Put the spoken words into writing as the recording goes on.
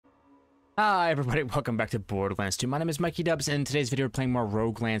Hi everybody, welcome back to Borderlands 2. My name is Mikey Dubs, and in today's video we're playing more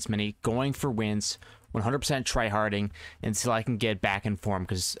Roguelands mini, going for wins, 100% tryharding until I can get back in form,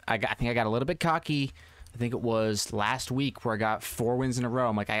 because I think I got a little bit cocky. I think it was last week where I got 4 wins in a row.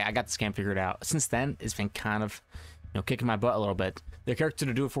 I'm like, I got this game figured out. Since then, it's been kind of, kicking my butt a little bit. The character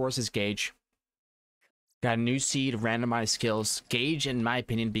to do it for us is Gage. Got a new seed, randomized skills. Gage, in my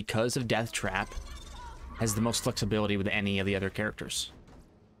opinion, because of Death Trap, has the most flexibility with any of the other characters.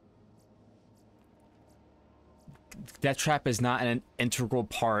 Death Trap is not an integral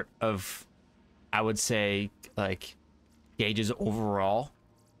part of, I would say, like, Gage's overall.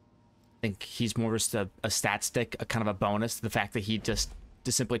 I think he's more just a stat stick, a kind of a bonus. The fact that he just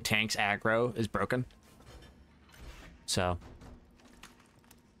simply tanks aggro is broken. So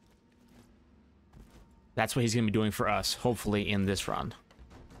that's what he's going to be doing for us, hopefully, in this run.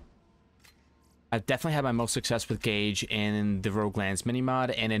 I've definitely had my most success with Gage in the Roguelands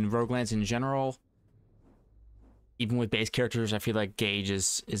mini-mod, and in Roguelands in general. Even with base characters, I feel like Gage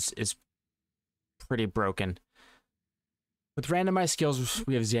is pretty broken. With randomized skills,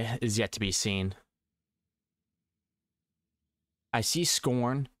 is yet to be seen. I see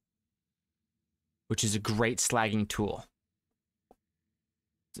Scorn, which is a great slagging tool.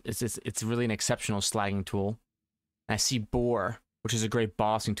 It's really an exceptional slagging tool. And I see Bore, which is a great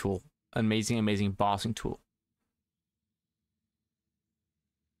bossing tool. Amazing bossing tool.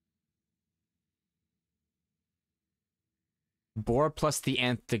 Bore plus the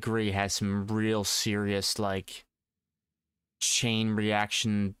nth degree has some real serious, like, chain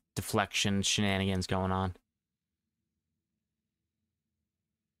reaction deflection shenanigans going on.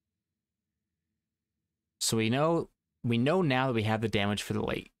 So we know now that we have the damage for the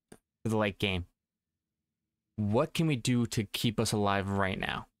late game. What can we do to keep us alive right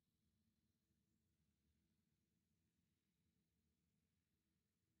now?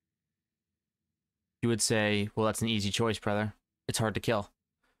 You would say, well, that's an easy choice, brother. It's hard to kill.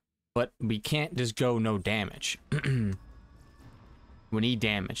 But we can't just go no damage. We need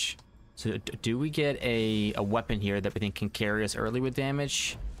damage. So do we get a weapon here that we think can carry us early with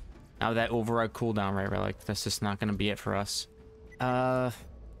damage? Now that override cooldown, right? Like, that's just not going to be it for us. Cooldown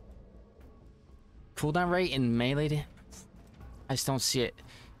rate in melee? I just don't see it.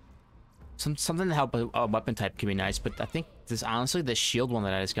 Something to help a weapon type could be nice, but I think this, honestly, the shield one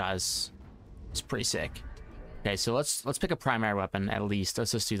that I just got is pretty sick. Okay, so let's pick a primary weapon at least.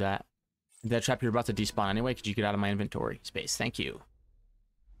 Let's just do that. That trap, you're about to despawn anyway. Could you get out of my inventory space? Thank you.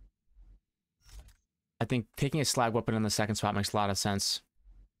 I think taking a slag weapon in the second spot makes a lot of sense.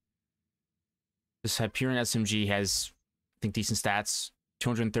 This Hyperion SMG has, I think, decent stats.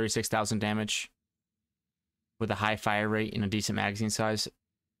 236,000 damage with a high fire rate and a decent magazine size.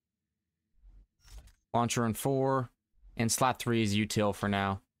 Launcher in 4, and slot 3 is util for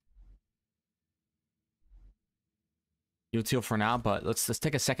now. Util for now, but let's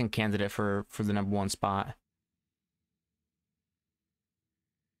take a second candidate for the #1 spot.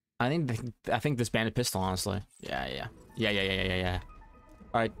 I think this banded pistol, honestly. Yeah.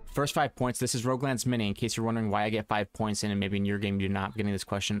 All right, first 5 points. This is Roguelands mini. In case you're wondering why I get 5 points in, and maybe in your game you're not getting this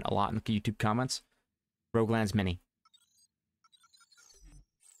question a lot in the YouTube comments. Roguelands mini.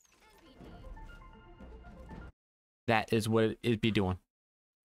 That is what it'd be doing.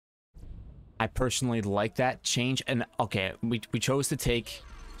 I personally like that change, and okay, we chose to take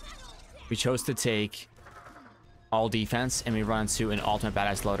all defense, and we run into an ultimate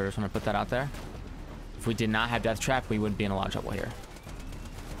badass loader. Just want to put that out there. If we did not have Death Trap, we would be in a lot of trouble here.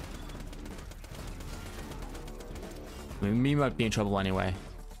 I mean, we might be in trouble anyway.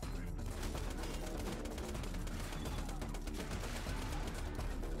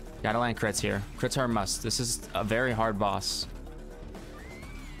 Gotta land crits here. Crits are a must. This is a very hard boss.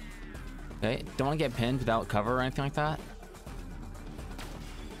 Okay, don't want to get pinned without cover or anything like that.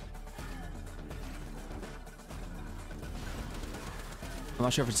 I'm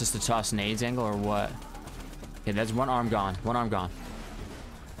not sure if it's just a toss nades angle or what. Okay, there's one arm gone. One arm gone.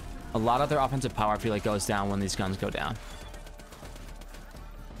 A lot of their offensive power, I feel like, goes down when these guns go down.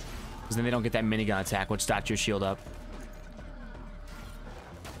 Because then they don't get that minigun attack, which stops your shield up.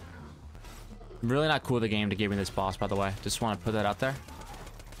 Really not cool of the game to give me this boss, by the way. Just want to put that out there.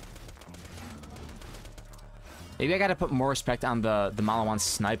 Maybe I gotta put more respect on the Malawan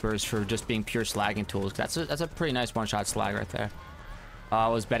snipers for just being pure slagging tools. That's a pretty nice one-shot slag right there. I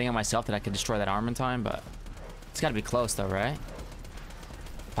was betting on myself that I could destroy that arm in time, but it's gotta be close though, right?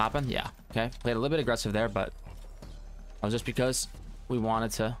 Popping? Yeah. Okay. Played a little bit aggressive there, but that was just because we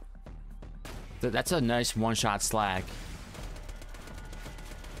wanted to. That's a nice one-shot slag.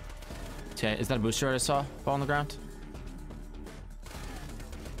 Okay, is that a booster I saw fall on the ground?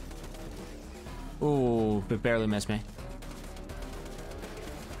 Ooh, but barely missed me.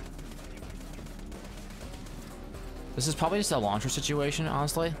 This is probably just a launcher situation,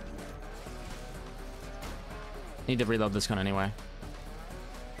 honestly. Need to reload this gun anyway.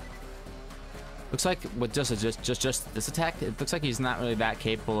 Looks like with just this attack, it looks like he's not really that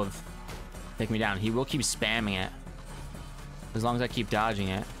capable of taking me down. He will keep spamming it as long as I keep dodging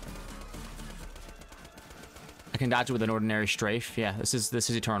it. I can dodge it with an ordinary strafe. Yeah, this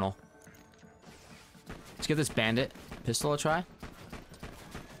is eternal. Let's give this bandit pistol a try.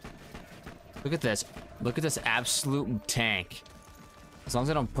 Look at this. Look at this absolute tank. As long as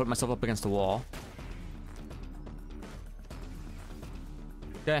I don't put myself up against the wall.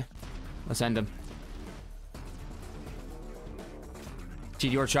 Okay, let's end him.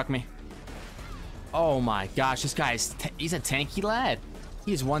 TDR chuck me. Oh my gosh, this guy is he's a tanky lad.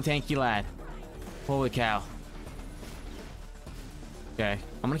 He is one tanky lad. Holy cow. Okay,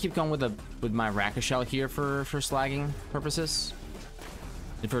 I'm gonna keep going with my Raka shell here for slagging purposes.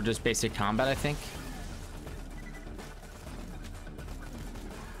 And for just basic combat, I think.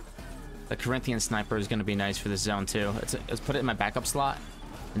 The Corinthian sniper is gonna be nice for this zone too. Let's put it in my backup slot.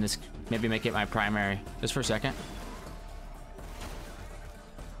 And this maybe make it my primary. Just for a second.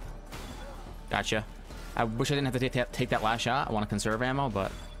 Gotcha. I wish I didn't have to take that last shot. I want to conserve ammo,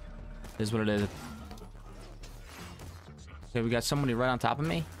 but it is what it is. Okay, we got somebody right on top of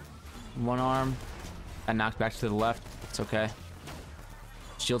me. One arm. I knocked back to the left. It's okay.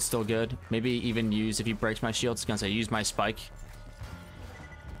 Shield's still good. Maybe even use, if he breaks my shield, it's gonna say use my spike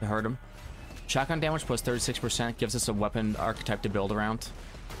to hurt him. Shotgun damage plus 36% gives us a weapon archetype to build around.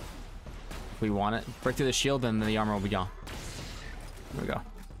 If we want it. Break through the shield, then the armor will be gone. There we go.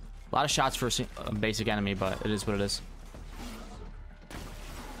 A lot of shots for a basic enemy, but it is what it is.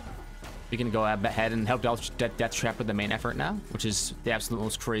 We can go ahead and help Death Trap with the main effort now, which is the absolute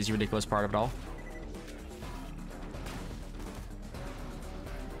most crazy, ridiculous part of it all.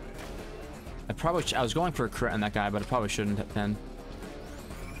 I was going for a crit on that guy, but I probably shouldn't have been.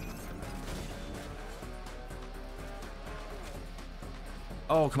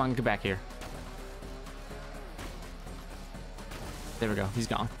 Oh, come on, get back here. There we go. He's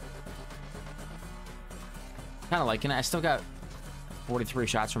gone. Kind of liking it. I still got 43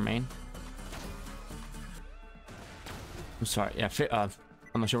 shots remain. I'm sorry. Yeah,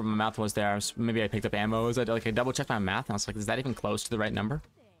 I'm not sure what my math was there. Maybe I picked up ammo. I double checked my math, and I was like, is that even close to the right number?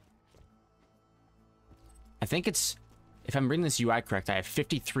 I think it's, if I'm reading this UI correct, I have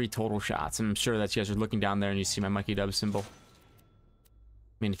 53 total shots. I'm sure that you guys are looking down there and you see my Mikey Dub symbol.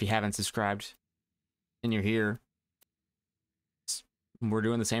 I mean, if you haven't subscribed and you're here, we're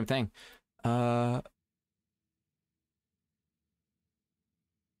doing the same thing. The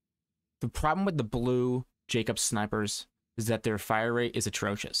problem with the blue Jacobs snipers is that their fire rate is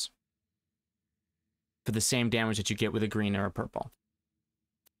atrocious for the same damage that you get with a green or a purple.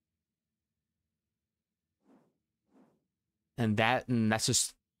 And that's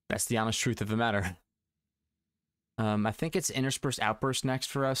the honest truth of the matter. I think it's Interspersed Outburst next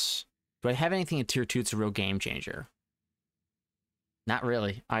for us. Do I have anything in tier 2 that's a real game changer? Not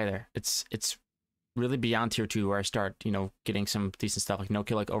really either. It's really beyond tier 2 where I start, you know, getting some decent stuff like no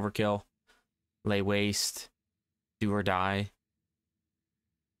kill, like overkill, lay waste, do or die.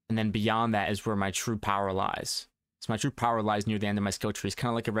 And then beyond that is where my true power lies. So my true power lies near the end of my skill tree. It's kind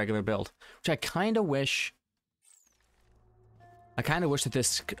of like a regular build, which I kind of wish that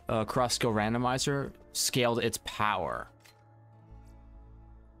this cross skill randomizer scaled its power.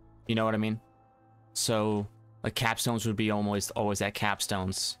 You know what I mean? So like capstones would be always at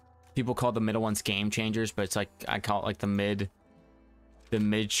capstones. People call the middle ones game changers, but it's like I call it like the mid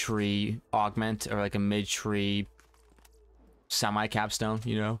tree augment, or like a mid tree semi capstone,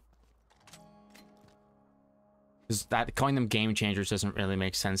 you know? Because that calling them game changers doesn't really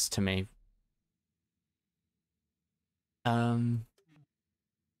make sense to me.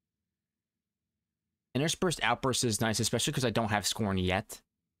 Interspersed Outburst is nice, especially because I don't have Scorn yet.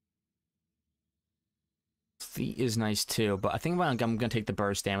 Fleet is nice too, but I think I'm gonna take the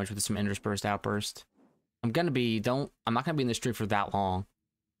burst damage with some Interspersed Outburst. I'm not gonna be in the streak for that long.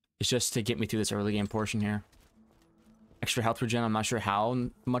 It's just to get me through this early game portion here. Extra health regen, I'm not sure how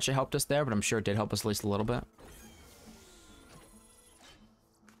much it helped us there, but I'm sure it did help us at least a little bit.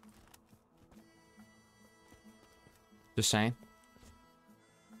 Just saying.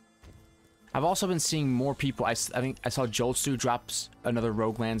 I've also been seeing more people. I think I saw Joltsu drops another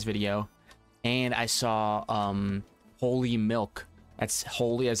Roguelands video, and I saw Holy Milk. That's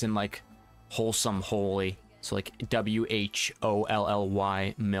holy as in like wholesome holy. So like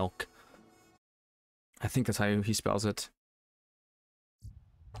WHOLLY milk. I think that's how he spells it.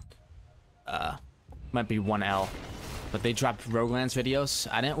 Might be 1L. But they dropped Roguelands videos.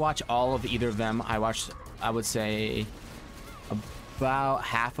 I didn't watch all of either of them. I watched, I would say, about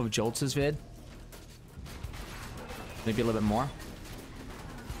half of Jolt's vid. Maybe a little bit more.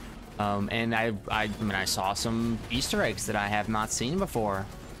 And I mean, I saw some Easter eggs that I have not seen before.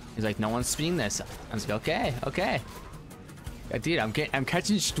 He's like, no one's seen this. I was like, okay. Dude, I'm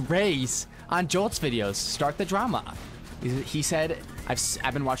catching strays on Jolt's videos. Start the drama. He said,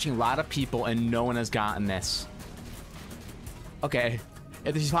 I've been watching a lot of people and no one has gotten this. Okay.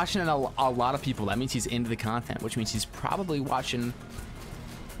 If he's watching a lot of people, that means he's into the content, which means he's probably watching.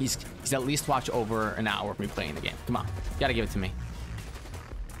 He's at least watched over an hour of me playing the game. Come on, you gotta give it to me.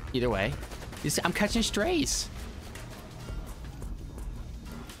 Either way, I'm catching strays.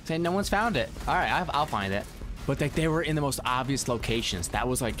 Saying no one's found it. All right, I'll find it. But like they were in the most obvious locations. That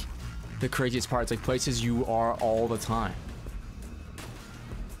was like the craziest part. It's like places you are all the time.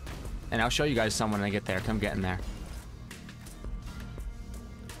 And I'll show you guys some when I get there. Come getting there.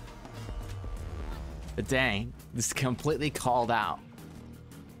 But dang, this is completely called out.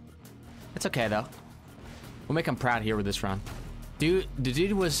 It's okay though. We'll make him proud here with this run. Dude, the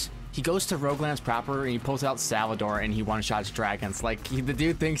dude was, he goes to Roguelands proper and he pulls out Salvador and he one-shots dragons. Like, the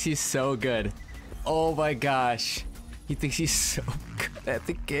dude thinks he's so good. Oh my gosh. He thinks he's so good at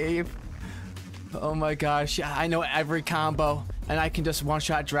the game. Oh my gosh. I know every combo and I can just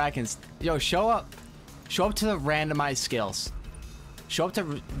one-shot dragons. Yo, show up. Show up to the randomized skills. Show up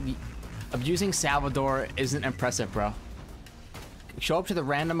to... Abusing Salvador isn't impressive, bro. Show up to the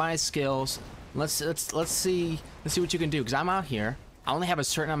randomized skills. Let's see what you can do. Because I'm out here. I only have a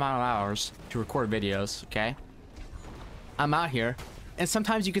certain amount of hours to record videos. Okay. I'm out here, and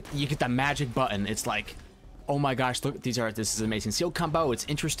sometimes you get that magic button. It's like, oh my gosh, look, this is an amazing seal combo. It's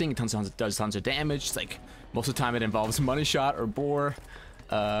interesting. It does tons of damage. It's like most of the time it involves money shot or boar,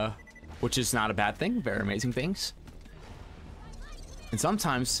 which is not a bad thing. Very amazing things. And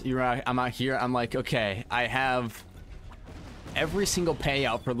sometimes I'm out here. I'm like, okay, I have every single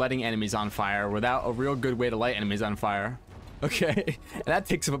payout for letting enemies on fire without a real good way to light enemies on fire. Okay, and that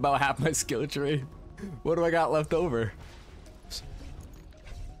takes up about half my skill tree. What do I got left over?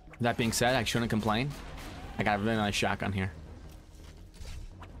 That being said, I shouldn't complain. I got a really nice shotgun here.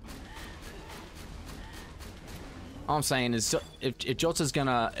 All I'm saying is, if Jolts is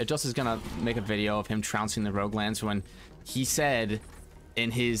gonna make a video of him trouncing the Roguelands, when he said in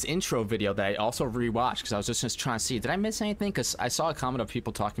his intro video that I also rewatched, because I was just trying to see, did I miss anything? Because I saw a comment of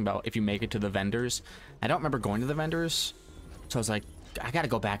people talking about if you make it to the vendors. I don't remember going to the vendors, so I was like, I gotta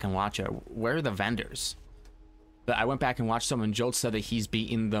go back and watch it. Where are the vendors? But I went back and watched some, and Jolt said that he's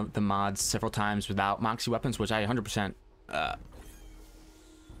beaten the mods several times without Moxie weapons, which I 100%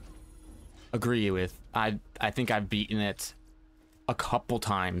 agree with. I think I've beaten it a couple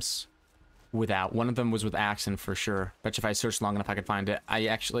times without. One of them was with Axon for sure. Bet you if I searched long enough I could find it. I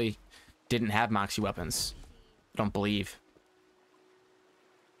actually didn't have Moxie weapons. I don't believe.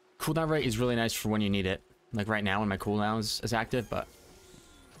 Cooldown rate is really nice for when you need it. Like right now when my cooldown is active, but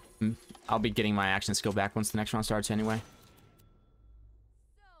I'll be getting my action skill back once the next round starts anyway.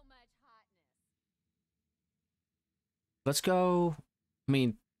 So much hotness. Let's go. I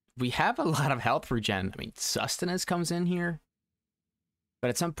mean, we have a lot of health regen. I mean, sustenance comes in here. But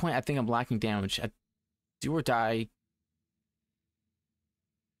at some point, I think I'm lacking damage. Do or die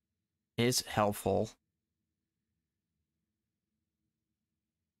is helpful.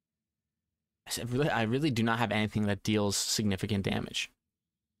 I really do not have anything that deals significant damage.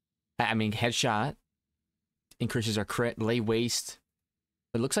 I mean, headshot increases our crit, lay waste.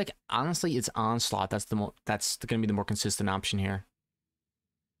 It looks like, honestly, it's onslaught. That's going to be the more consistent option here.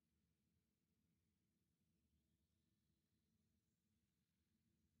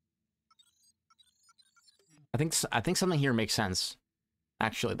 I think something here makes sense.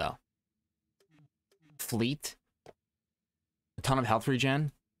 Actually, though. Fleet. A ton of health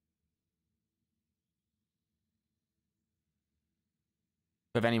regen.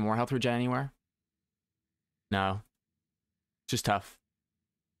 Do I have any more health regen anywhere? No. Just tough.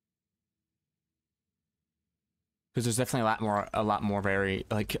 Because there's definitely a lot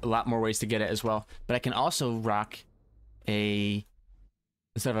more ways to get it as well. But I can also rock instead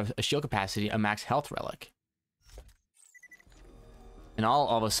of a shield capacity, a max health relic. And all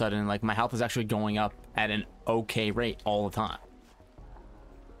of a sudden, like, my health is actually going up at an okay rate all the time.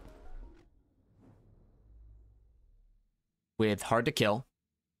 With hard to kill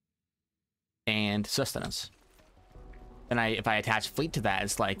and sustenance. And if I attach fleet to that,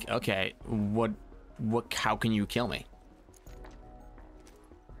 it's like, okay, how can you kill me?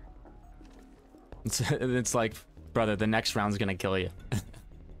 It's like, brother, the next round's gonna kill you.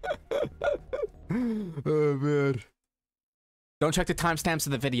 Oh man. Don't check the timestamps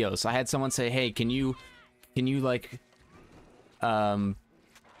of the videos. I had someone say, "Hey, can you like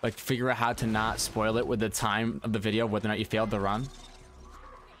figure out how to not spoil it with the time of the video, whether or not you failed the run?"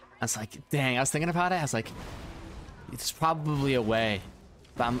 I was like, dang, I was thinking about it. I was like, it's probably a way.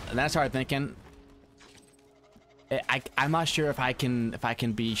 But and then I started thinking, I'm not sure if I can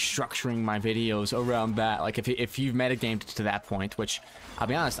be structuring my videos around that. Like if you've metagamed to that point, which I'll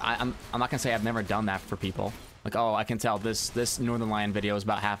be honest, I'm not gonna say I've never done that for people. Like, oh, I can tell this Northern Lion video is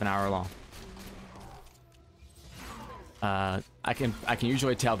about half an hour long. I can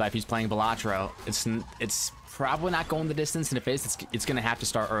usually tell that if he's playing Balatro, it's probably not going the distance, and if it is, it's gonna have to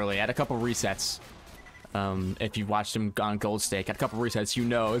start early. At a couple resets, if you watched him on Gold Stake, at a couple resets, you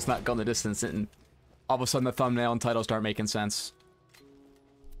know it's not going the distance, and all of a sudden the thumbnail and title start making sense,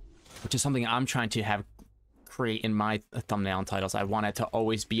 which is something I'm trying to create in my thumbnail and titles. I want it to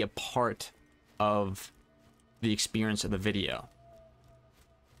always be a part of the experience of the video,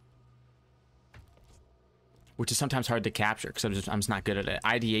 which is sometimes hard to capture because I'm just not good at it.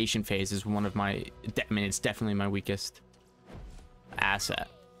 Ideation phase is one of my, I mean, it's definitely my weakest asset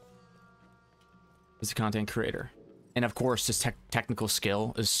as a content creator. And of course, just technical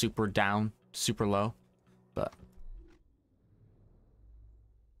skill is super down, super low, but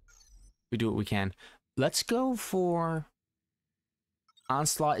we do what we can. Let's go for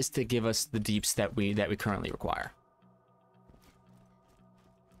Onslaught is to give us the deeps that we currently require.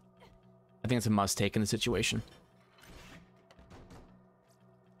 I think it's a must take in the situation.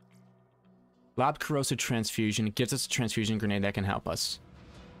 Lob Corrosive Transfusion gives us a transfusion grenade that can help us.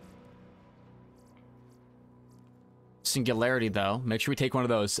 Singularity, though, make sure we take one of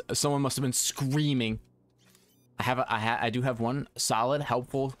those. Someone must have been screaming. I do have one solid,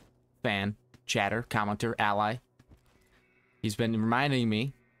 helpful fan, chatter, commenter, ally. He's been reminding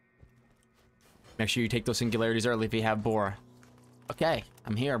me. Make sure you take those singularities early if you have Bora. Okay,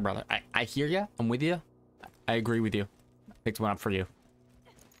 I'm here, brother. I hear you. I'm with you. I agree with you. Picked one up for you.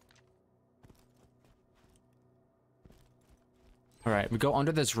 All right, we go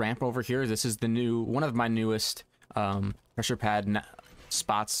under this ramp over here. This is the new, one of my newest pressure pad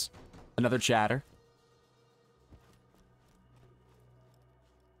spots. Another chatter.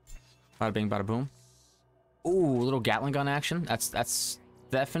 Bada bing, bada boom. Ooh, a little Gatling gun action. That's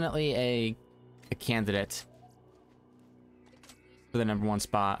definitely a candidate for the #1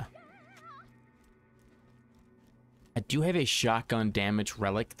 spot. I do have a shotgun damage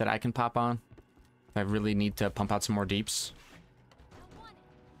relic that I can pop on if I really need to pump out some more deeps.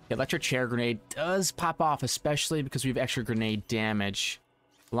 The electric chair grenade does pop off, especially because we have extra grenade damage.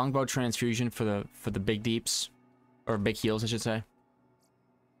 Longbow transfusion for the big deeps, or big heals, I should say.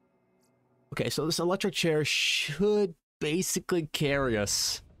 Okay, so this electric chair should basically carry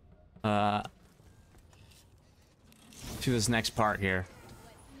us to this next part here.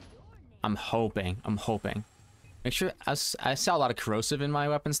 I'm hoping. Make sure, I saw a lot of corrosive in my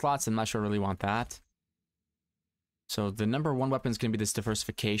weapon slots. I'm not sure I really want that. So the #1 weapon is going to be this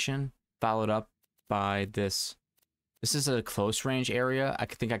diversification, followed up by this. This is a close range area. I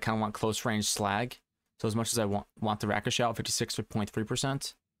think I kind of want close range slag. So as much as I want the Raka Shell,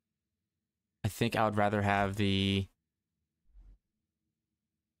 56.3%. I think I would rather have the...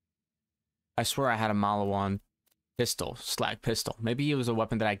 I swear I had a Malawan pistol, slag pistol. Maybe it was a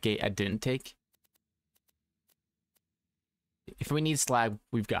weapon that I didn't take. If we need slag,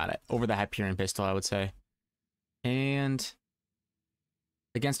 we've got it. Over the Hyperion pistol, I would say. And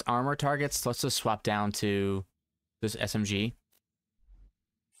against armor targets, let's just swap down to this SMG.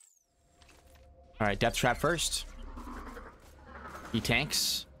 All right, depth trap first. He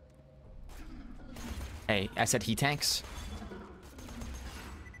tanks. Hey, I said he tanks.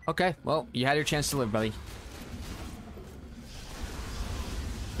 Okay, well, you had your chance to live, buddy.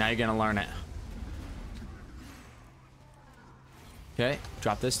 Now you're gonna learn it. Okay,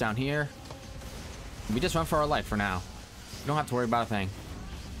 drop this down here. We just run for our life for now. You don't have to worry about a thing.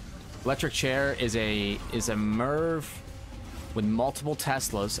 Electric chair is a Merv with multiple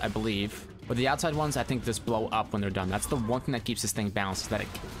Teslas, I believe. But the outside ones, I think, just blow up when they're done. That's the one thing that keeps this thing balanced, is that it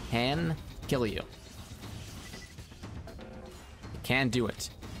can kill you. It can do it.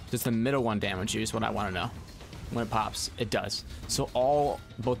 Does the middle one damage you is what I want to know. When it pops, it does. So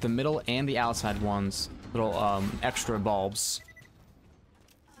both the middle and the outside ones, little extra bulbs,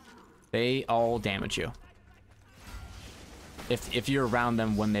 they all damage you if you're around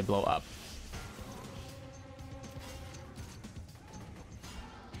them when they blow up.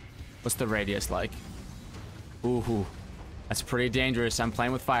 What's the radius like? Ooh, that's pretty dangerous. I'm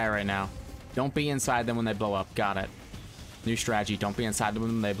playing with fire right now. Don't be inside them when they blow up. Got it. New strategy. Don't be inside them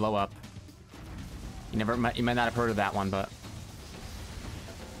when they blow up. You might not have heard of that one, but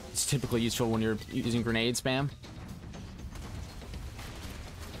it's typically useful when you're using grenade spam.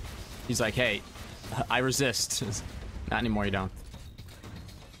 He's like, hey, I resist. Not anymore, you don't.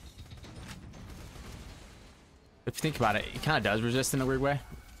 If you think about it, he kind of does resist in a weird way.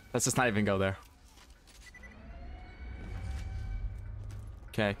 Let's just not even go there.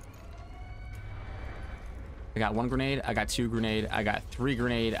 Okay. I got 1 grenade, I got 2 grenade, I got 3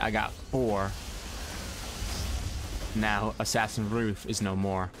 grenade, I got 4. Now, Assassin Roof is no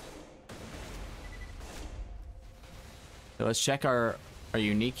more. So let's check our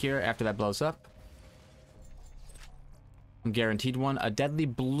unique here after that blows up. I'm guaranteed one. A Deadly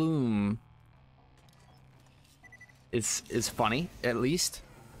Bloom is funny, at least.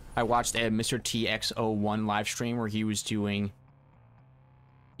 I watched a Mr. TX01 live stream where he was doing...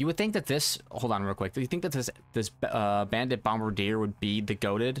 You would think that this... Hold on real quick. Do you think that this Bandit Bombardier would be the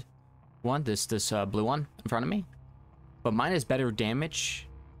goated one? This blue one in front of me? But mine is better damage.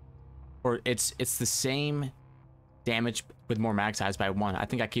 Or it's the same damage with more mag size by 1. I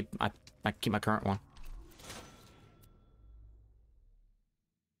think I keep my current one.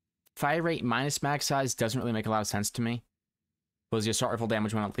 Fire rate minus mag size doesn't really make a lot of sense to me. Because the assault rifle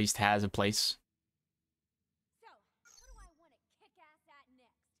damage one at least has a place. So, what do I want to kick ass at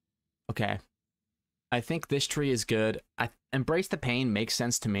next? Okay. I think this tree is good. Embrace the Pain makes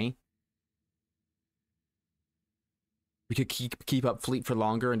sense to me. We could keep up fleet for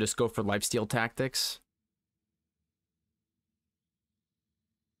longer and just go for lifesteal tactics.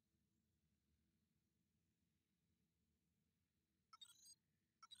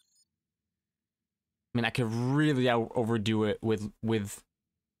 I mean, I could really overdo it with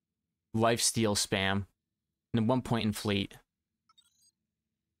lifesteal spam and at one point in fleet.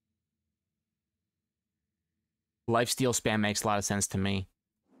 Lifesteal spam makes a lot of sense to me.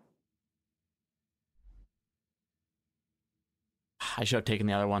 I should have taken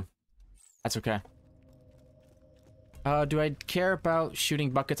the other one. That's okay. Do I care about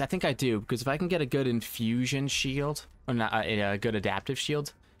shooting buckets? I think I do, because if I can get a good infusion shield, or not, a good adaptive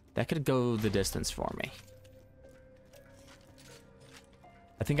shield, that could go the distance for me.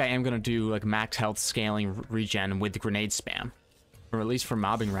 I think I am going to do like max health scaling regen with the grenade spam. Or at least for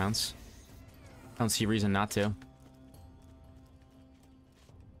mobbing rounds. I don't see a reason not to. You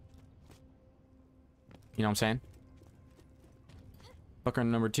know what I'm saying? Booker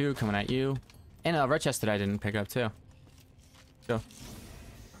number 2 coming at you. And a red chest that I didn't pick up too. Go.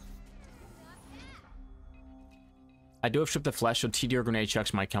 I do have Strip the Flesh, so TDR grenade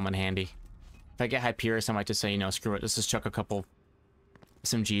chucks might come in handy. If I get Hyperius, I might just say, you know, screw it. Let's just chuck a couple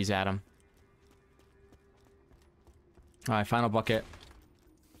SMGs at him. Alright, final bucket.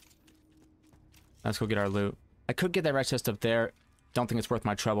 Let's go get our loot. I could get that red chest up there. Don't think it's worth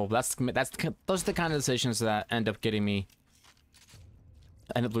my trouble. But those are the kind of decisions that end up getting me...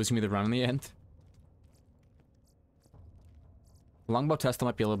 End up losing me the run in the end. Longbow Tesla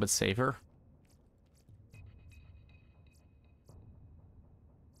might be a little bit safer.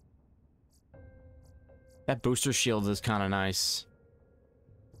 That booster shield is kind of nice.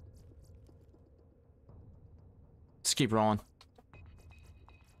 Let's keep rolling.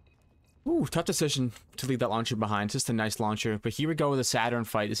 Ooh, tough decision to leave that launcher behind. Just a nice launcher. But here we go with a Saturn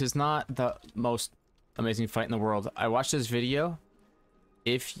fight. This is not the most amazing fight in the world. I watched this video.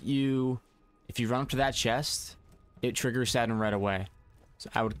 If you run up to that chest, it triggers Saturn right away. So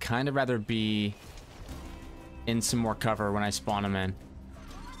I would kind of rather be in some more cover when I spawn him in.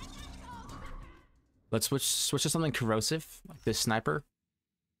 Let's switch to something corrosive, like this sniper.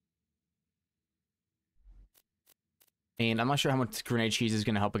 And I'm not sure how much grenade cheese is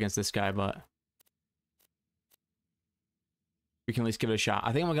going to help against this guy, but we can at least give it a shot.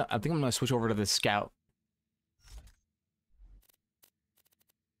 I think I'm gonna switch over to the scout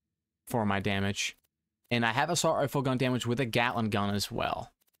for my damage. And I have assault rifle gun damage with a Gatling gun as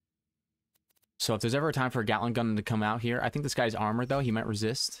well. So if there's ever a time for a Gatling gun to come out here, I think this guy's armored though, he might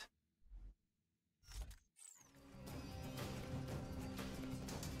resist.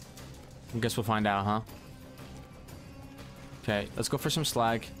 I guess we'll find out, huh? Okay, let's go for some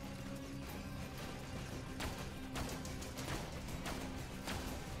slag.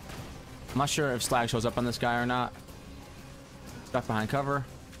 I'm not sure if slag shows up on this guy or not. Stuck behind cover.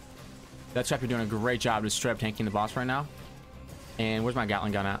 That trap, you're doing a great job just straight up tanking the boss right now. And where's my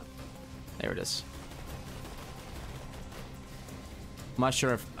Gatling gun at? There it is. I'm not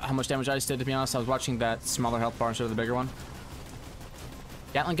sure how much damage I just did, to be honest. I was watching that smaller health bar instead of the bigger one.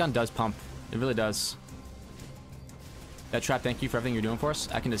 Gatling gun does pump. It really does. That trap, thank you for everything you're doing for us.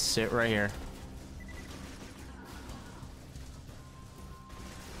 I can just sit right here.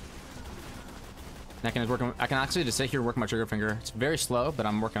 I can actually just sit here and work my trigger finger. It's very slow, but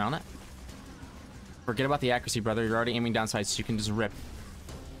I'm working on it. Forget about the accuracy, brother. You're already aiming down sights, so you can just rip.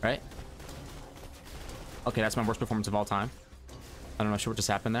 Right? Okay, that's my worst performance of all time. I don't know sure what just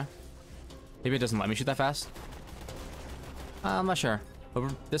happened there. Maybe it doesn't let me shoot that fast. I'm not sure.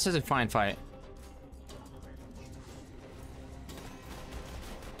 But this is a fine fight.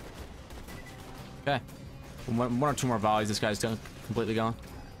 Okay. One or two more volleys. This guy's done completely gone.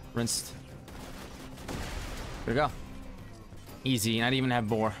 Rinsed. There we go. Easy. And I didn't even have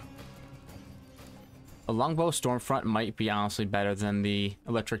bore. A longbow Stormfront might be honestly better than the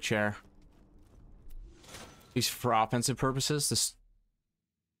electric chair. At least for offensive purposes. This,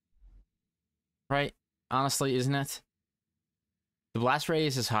 right? Honestly, isn't it? The blast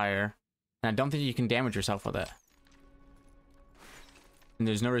radius is higher. And I don't think you can damage yourself with it. And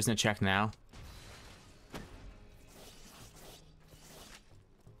there's no reason to check now.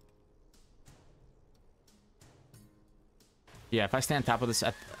 Yeah, if I stand on top of this,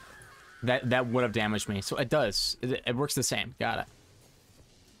 that would have damaged me. So it does. It works the same. Got it.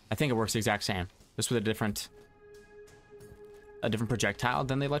 I think it works the exact same. Just with a different projectile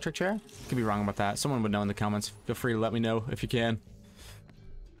than the electric chair. Could be wrong about that. Someone would know in the comments. Feel free to let me know if you can.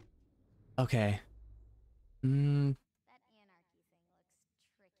 Okay. That anarchy thing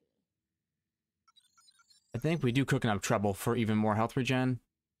looks tricky. I think we do cooking up trouble for even more health regen.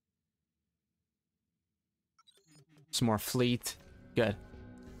 Some more fleet. Good.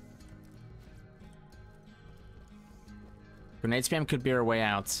 Grenade spam could be our way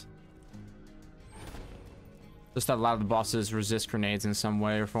out. Just that a lot of the bosses resist grenades in some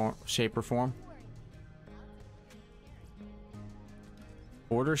way or shape or form.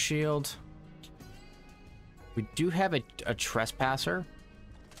 Order shield. We do have a trespasser.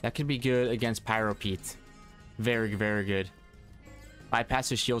 That could be good against Pyropete. Very, very good.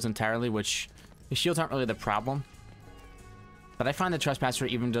 Bypasses shields entirely, which the shields aren't really the problem. But I find the trespasser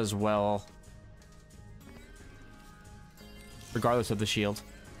even does well regardless of the shield.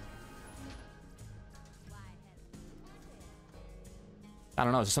 I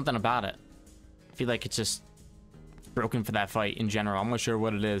don't know, there's something about it. I feel like it's just broken for that fight in general. I'm not sure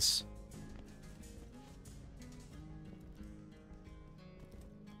what it is.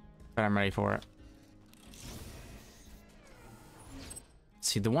 But I'm ready for it.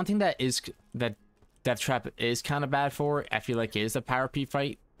 See, the one thing that Death Trap is kind of bad for, I feel like, is the Pyropete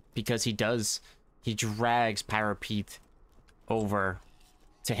fight. Because he drags Pyropete over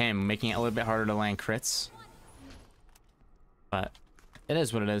to him, making it a little bit harder to land crits. But it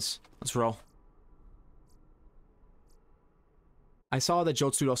is what it is. Let's roll. I saw that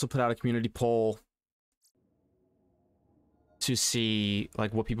Jotsuit also put out a community poll to see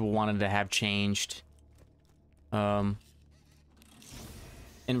like what people wanted to have changed in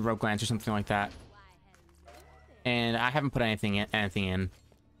Roguelands or something like that. And I haven't put anything in.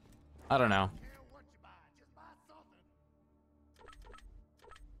 I don't know.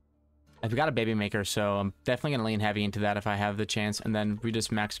 I've got a baby maker, so I'm definitely gonna lean heavy into that if I have the chance. And then we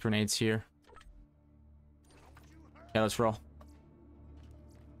just max grenades here. Yeah, let's roll.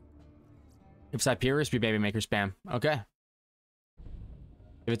 If it's Hyperius, we baby maker spam. Okay.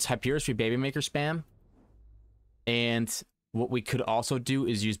 If it's Hyperius, we baby maker spam. And what we could also do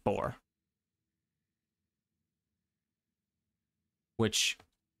is use Boar. Which,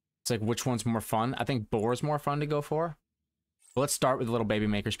 it's like, which one's more fun? I think Boar is more fun to go for. But let's start with a little baby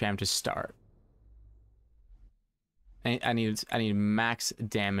maker spam to start. I need max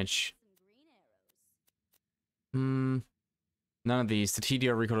damage. None of these. The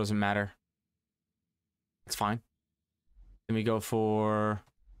TDR recoil doesn't matter. It's fine. Then we go for,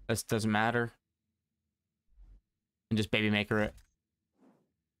 this doesn't matter. And just baby maker it.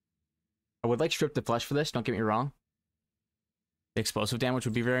 I would like strip the flesh for this, don't get me wrong. The explosive damage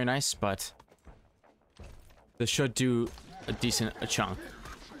would be very nice, but this should do a decent chunk.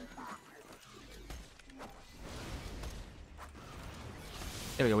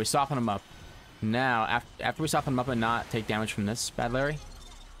 There we go, we soften him up. Now, after we soften him up and not take damage from this bad Larry,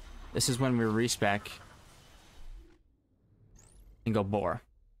 this is when we respec and go Boar.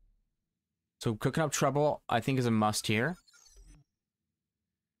 So cooking up trouble, I think, is a must here.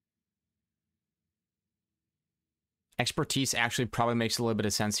 Expertise actually probably makes a little bit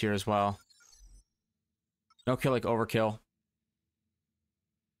of sense here as well. No kill like overkill.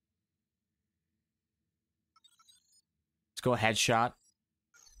 Let's go headshot.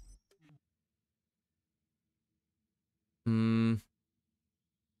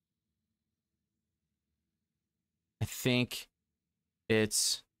 I think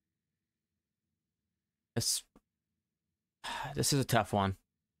it's this is a tough one.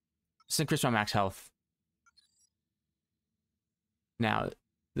 Let's increase my max health. Now,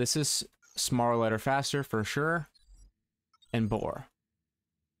 this is smaller, lighter, faster for sure. And bore.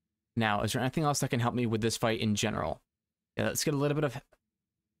 Now, is there anything else that can help me with this fight in general? Yeah, let's get a little bit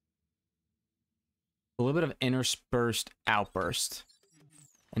of interspersed outburst.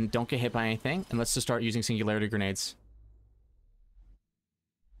 And don't get hit by anything. And let's just start using singularity grenades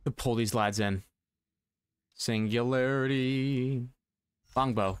to pull these lads in. Singularity.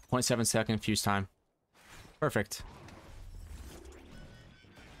 Longbow. 0.7 second fuse time. Perfect.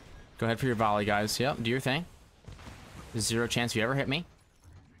 Go ahead for your volley, guys. Yep, do your thing. There's zero chance you ever hit me.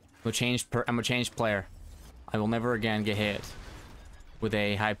 I'm a changed player. I will never again get hit with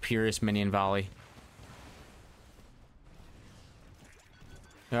a Hyperius minion volley.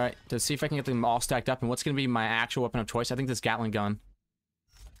 Alright, let's see if I can get them all stacked up. And what's going to be my actual weapon of choice? I think this Gatling gun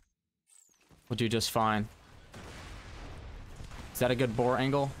will do just fine. Is that a good bore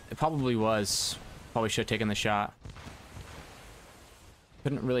angle? It probably was. Probably should have taken the shot.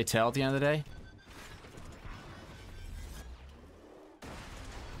 Couldn't really tell at the end of the day.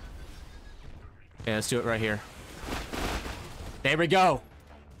 Okay, let's do it right here. There we go.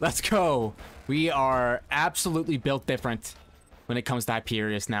 Let's go. We are absolutely built different when it comes to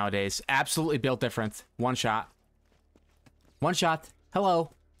Hyperius nowadays. Absolutely built different. One shot. One shot. Hello.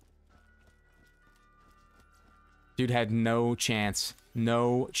 Dude had no chance.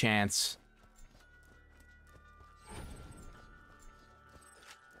 No chance.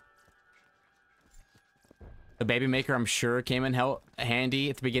 The baby maker, I'm sure, came in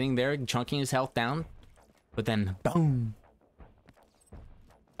handy at the beginning there, chunking his health down. But then, boom.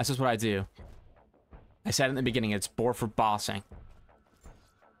 That's just what I do. I said in the beginning, it's bore for bossing.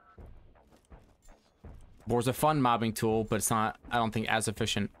 Bore's a fun mobbing tool, but it's not, I don't think, as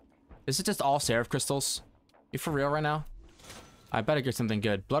efficient. This is just all Seraph crystals. You for real right now? I better get something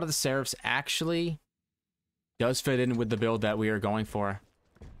good. Blood of the Seraphs actually does fit in with the build that we are going for.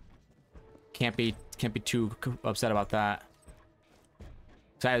 Can't be too upset about that.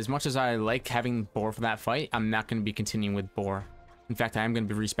 So as much as I like having bore for that fight, I'm not going to be continuing with bore. In fact, I am going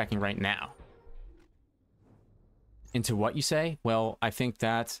to be respeccing right now. Into what you say? Well, I think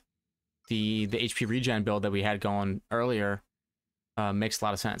that the HP regen build that we had going earlier makes a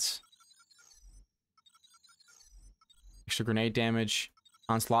lot of sense. Extra grenade damage,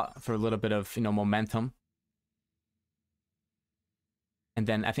 onslaught for a little bit of, you know, momentum. And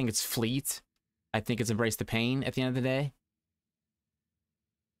then I think it's fleet. I think it's embrace the pain at the end of the day.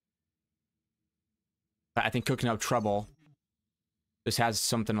 But I think cooking up trouble just has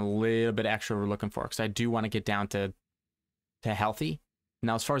something a little bit extra we're looking for, because I do want to get down to healthy.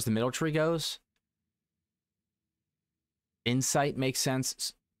 Now, as far as the middle tree goes, insight makes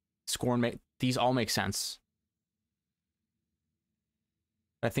sense. Scorn these all make sense.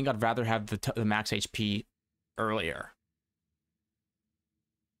 I think I'd rather have the max HP earlier.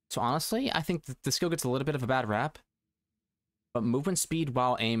 So honestly, I think that the skill gets a little bit of a bad rap. But movement speed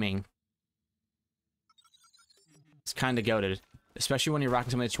while aiming is kind of goated. Especially when you're rocking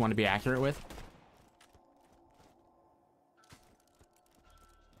something that you want to be accurate with.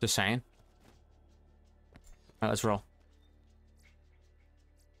 Just saying. Alright, let's roll.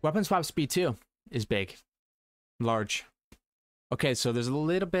 Weapon swap speed too is big. Large. Okay, so there's a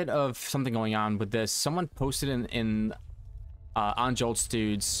little bit of something going on with this. Someone posted in on Jolt's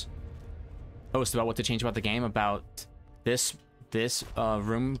dude's post about what to change about the game, about this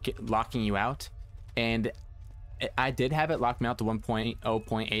room locking you out, and I did have it lock me out to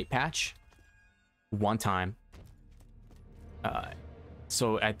 1.0.8 patch one time.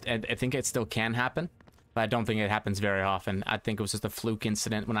 So I think it still can happen, but I don't think it happens very often. I think it was just a fluke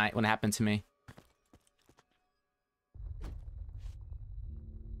incident when it happened to me.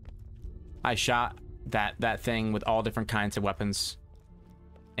 I shot that thing with all different kinds of weapons,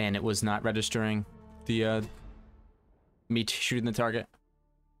 and it was not registering the me shooting the target.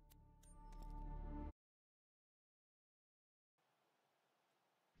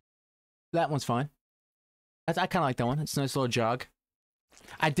 That one's fine. I kind of like that one. It's a nice little jog.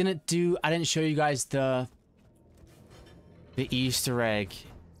 I didn't show you guys the Easter egg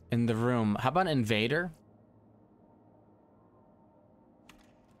in the room. How about Invader?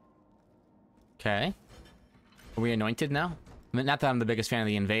 Okay. Are we anointed now? I mean, not that I'm the biggest fan of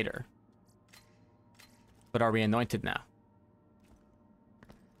the Invader. But are we anointed now?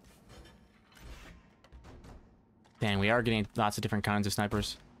 Dang, we are getting lots of different kinds of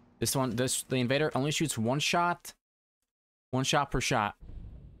snipers. The Invader only shoots one shot. One shot per shot.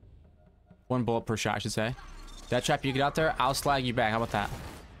 One bullet per shot, I should say. That trap, you get out there, I'll slag you back. How about that?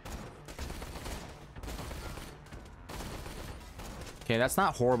 Okay, that's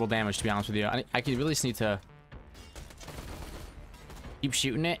not horrible damage, to be honest with you. I really just need to Keep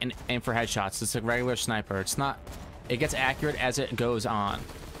shooting it and aim for headshots. It's a regular sniper. It's not... It gets accurate as it goes on.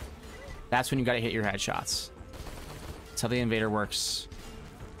 That's when you gotta hit your headshots. That's how the invader works.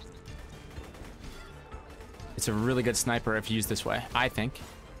 It's a really good sniper if used this way, I think.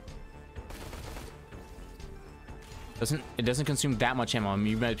 It doesn't consume that much ammo. I mean,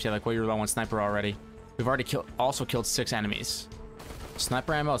 you might be like, well, you're low on sniper already. We've already also killed 6 enemies.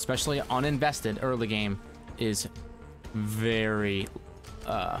 Sniper ammo, especially uninvested early game, is very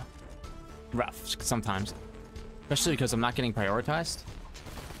rough sometimes. Especially because I'm not getting prioritized.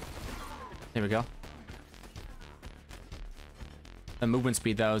 There we go. The movement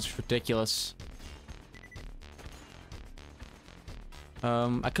speed, though, is ridiculous.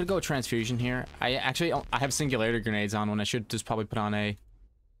 I could go with transfusion here. I have singularity grenades on when I should just probably put on a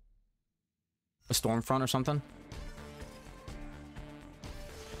stormfront or something.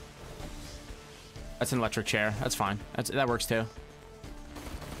 That's an electric chair. That's fine. That works too.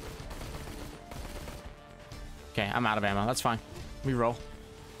 Okay, I'm out of ammo. That's fine. Reroll.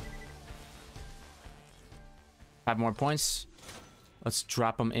 5 more points. Let's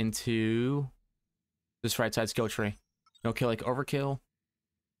drop them into this right side skill tree. No kill like overkill.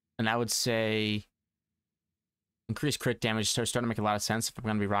 And I would say increased crit damage starts starting to make a lot of sense if I'm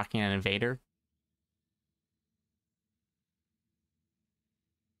going to be rocking an invader.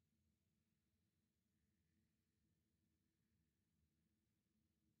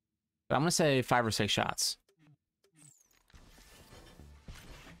 But I'm going to say 5 or 6 shots.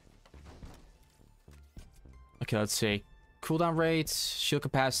 Okay, let's see. Cooldown rates, shield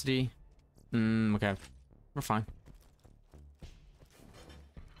capacity. Okay. We're fine.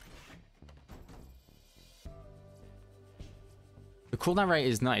 The cooldown rate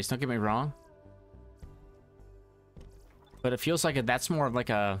is nice, don't get me wrong. But it feels like that's more of like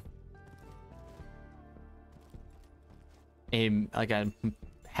a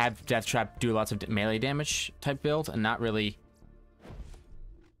have death trap do lots of melee damage type build and not really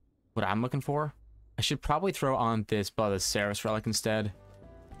what I'm looking for. I should probably throw on this Blood of Ceres relic instead.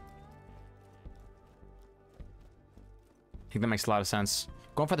 I think that makes a lot of sense.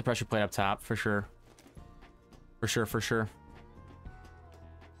 Going for the pressure plate up top for sure. For sure.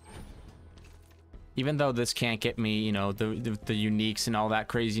 Even though this can't get me, you know, the uniques and all that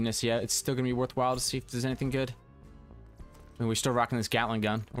craziness yet, it's still gonna be worthwhile to see if there's anything good. I mean, we're still rocking this Gatling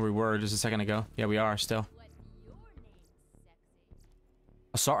gun, or we were just a second ago. Yeah, we are still.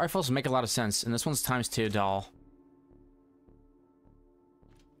 Assault rifles make a lot of sense, and this one's ×2 doll.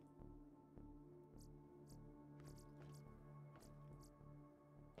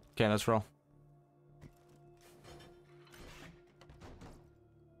 Okay, let's roll.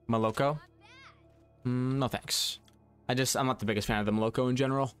 Moloko? No thanks. I'm not the biggest fan of the Moloko in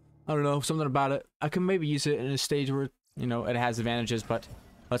general. I don't know, something about it. I can maybe use it in a stage where, you know, it has advantages, but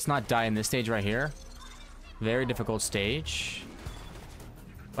let's not die in this stage right here. Very difficult stage.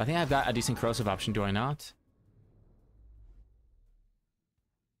 But I think I've got a decent corrosive option, do I not?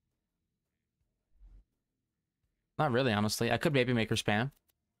 Not really, honestly. I could maybe make her spam.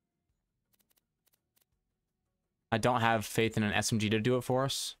 I don't have faith in an SMG to do it for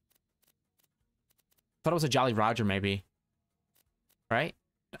us. Thought it was a Jolly Roger, maybe. Right?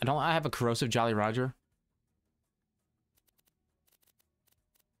 I have a corrosive Jolly Roger?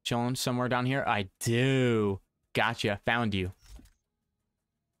 Chilling somewhere down here? I do. Gotcha. Found you.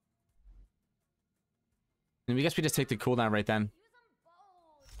 And I guess we just take the cooldown right then.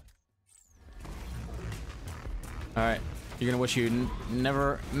 Alright. You're gonna wish you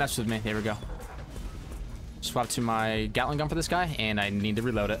never messed with me. There we go. Swap to my Gatling gun for this guy, and I need to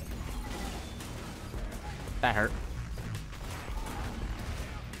reload it. That hurt.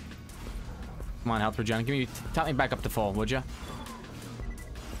 Come on, health regen. Top me back up to full, would you?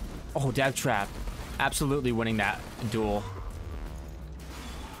 Oh, death trap. Absolutely winning that duel.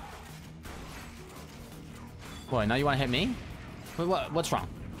 What, now you want to hit me? What's wrong?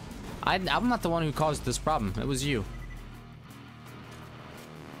 I'm not the one who caused this problem. It was you.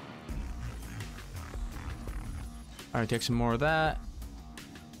 Alright, take some more of that.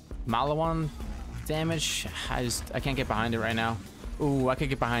 Malawan damage. I can't get behind it right now. Ooh, I could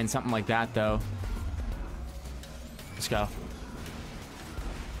get behind something like that, though. Let's go.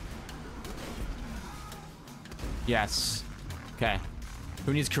 Yes. Okay.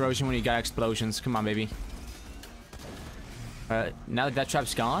 Who needs corrosion when you got explosions? Come on, baby. Now that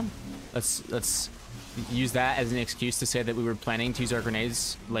trap's gone, let's use that as an excuse to say that we were planning to use our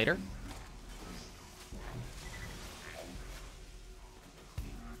grenades later.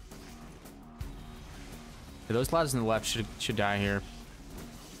 Those lads on the left should die here.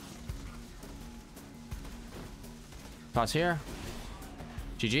 Toss here.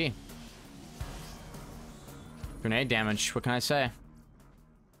 GG. Grenade damage. What can I say?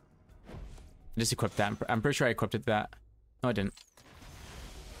 I just equipped that. I'm pretty sure I equipped it that. No, I didn't.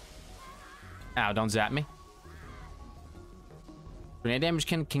 Ow, don't zap me. Grenade damage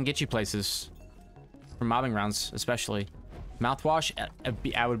can get you places. For mobbing rounds, especially. Mouthwash,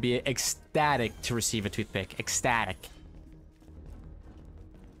 I would be ecstatic to receive a toothpick. Ecstatic.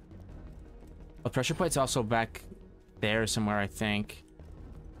 The pressure plate's also back there somewhere, I think.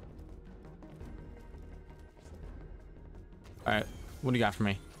 Alright, what do you got for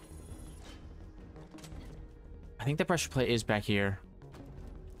me? I think the pressure plate is back here.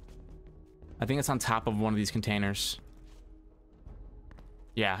 I think it's on top of one of these containers.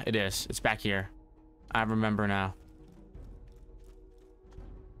 Yeah, it is. It's back here. I remember now.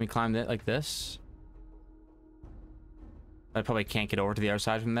 We climbed it like this. I probably can't get over to the other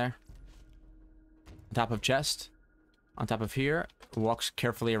side from there. On top of chest. On top of here. Walks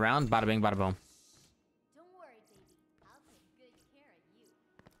carefully around. Bada bing, bada boom. Don't worry, baby. I'll take good care of you.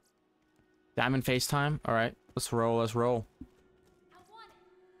 Diamond FaceTime. Alright, let's roll, let's roll. I want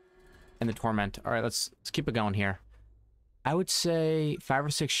it. And the torment. Alright, let's keep it going here. I would say 5 or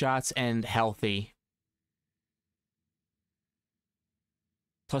 6 shots and healthy.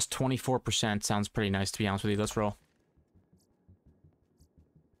 Plus 24% sounds pretty nice, to be honest with you. Let's roll.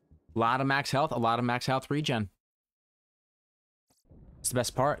 A lot of max health, a lot of max health regen. It's the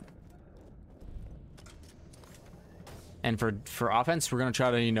best part. And for offense, we're going to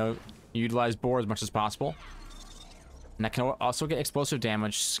try to, you know, utilize Boar as much as possible. And I can also get explosive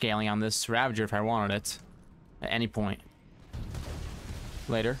damage scaling on this Ravager if I wanted it. At any point.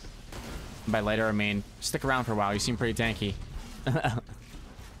 Later. And by later, I mean, stick around for a while. You seem pretty tanky.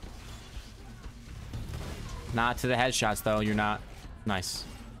 Not to the headshots, though. You're not. Nice.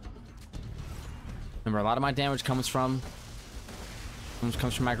 Remember, a lot of my damage comes from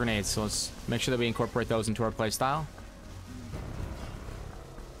my grenades, so let's make sure that we incorporate those into our playstyle.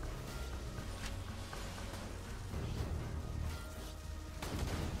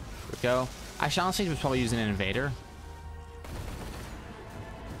 There we go. I should honestly was probably using an invader.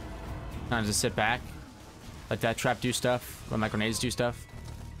 Kind of just sit back, let that trap do stuff, let my grenades do stuff.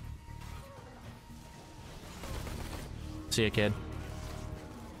 See ya, kid.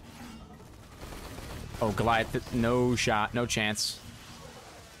 Oh, Goliath, no shot, no chance.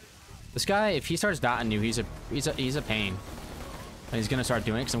 This guy, if he starts dotting you, he's a pain. And he's gonna start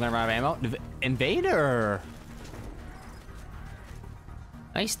doing it because I'm gonna run out of ammo. Invader!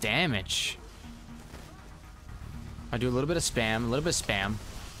 Nice damage. I do a little bit of spam, a little bit of spam.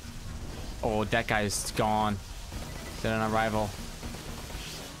 Oh, that guy's gone. Dead on arrival.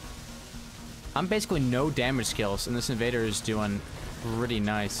 I'm basically no damage skills, and this invader is doing pretty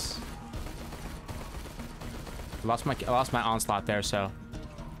nice. I lost my onslaught there, so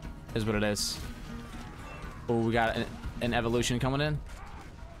is what it is. Oh, we got an evolution coming in.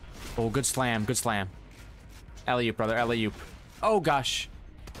 Oh, good slam, good slam. Alley-oop, brother, alley-oop. Oh gosh.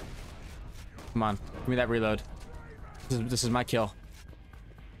 Come on, give me that reload. This is my kill.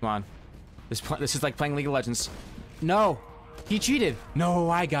 Come on. This is like playing League of Legends. No, he cheated. No,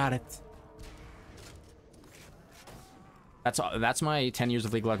 I got it. That's my 10 years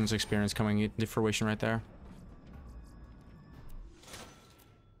of League of Legends experience coming into fruition right there.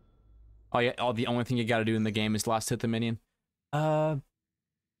 Oh yeah, the only thing you gotta do in the game is last hit the minion.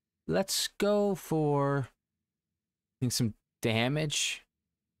 Let's go for I think some damage.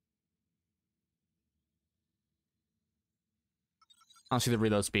 Honestly, the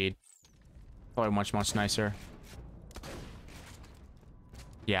reload speed probably much nicer.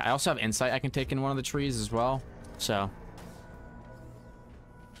 Yeah, I also have insight I can take in one of the trees as well, so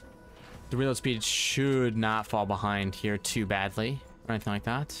the reload speed should not fall behind here too badly or anything like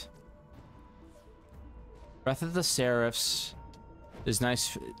that. Breath of the Seraphs is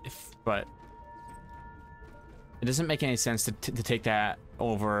nice, but it doesn't make any sense to take that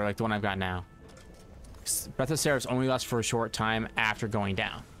over like the one I've got now. Breath of the Seraphs only lasts for a short time after going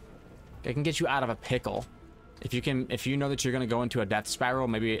down. It can get you out of a pickle. If you know that you're gonna go into a death spiral,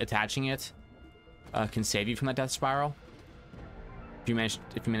 maybe attaching it can save you from that death spiral. If you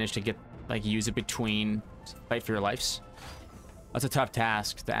manage to get like use it between fight for your lives. That's a tough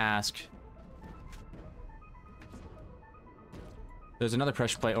task to ask. There's another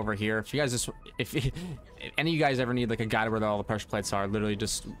pressure plate over here. If you guys if any of you guys ever need like a guide where all the pressure plates are, literally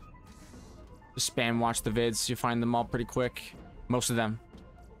just spam watch the vids. You find them all pretty quick. Most of them.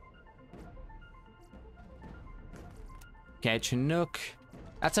 Okay, Chinook.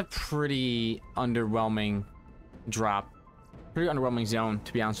 That's a pretty underwhelming drop. Pretty underwhelming zone,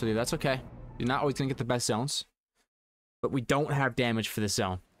 to be honest with you. That's okay. You're not always gonna get the best zones. but we don't have damage for this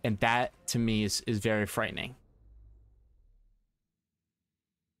zone. And that, to me, is very frightening.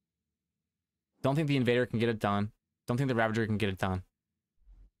 Don't think the Invader can get it done. Don't think the Ravager can get it done.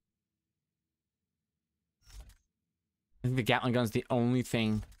 I think the Gatling gun's the only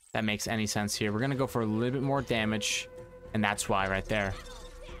thing that makes any sense here. We're gonna go for a little bit more damage, and that's why right there.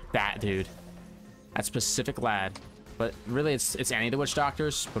 That dude. That specific lad. But really, it's any of the Witch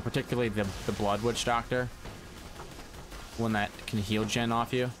Doctors, but particularly the Blood Witch Doctor. One that can heal gen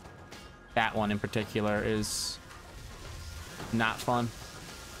off you. That one in particular is not fun.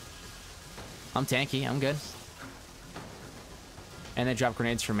 I'm tanky, I'm good. And they drop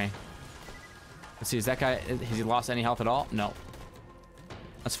grenades for me. Let's see, is that guy, has he lost any health at all? No.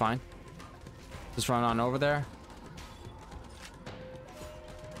 That's fine. Just run on over there.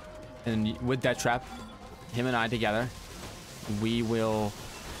 And with that trap, him and I together, we will...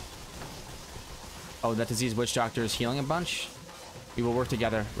 Oh, that disease witch doctor is healing a bunch. We will work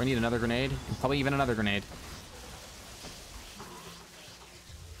together. We need another grenade, and probably even another grenade.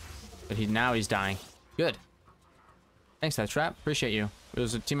 But now he's dying. Good. Thanks, that trap. Appreciate you. It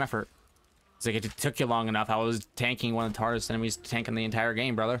was a team effort. It's like it took you long enough. I was tanking one of the hardest enemies tanking the entire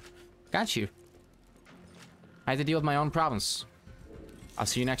game, brother. Got you. I had to deal with my own problems. I'll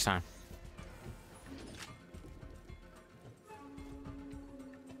see you next time.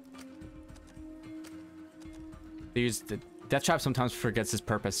 The death trap sometimes forgets his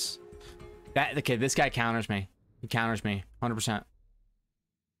purpose. Okay, this guy counters me. He counters me 100%.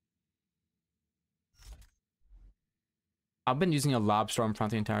 I've been using a lob storm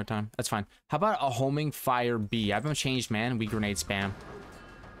front the entire time. That's fine. How about a homing fire B? I haven't changed, man. We grenade spam.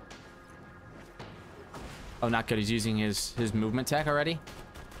 Oh, not good. He's using his movement tech already.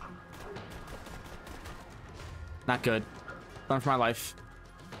 Not good. Run for my life.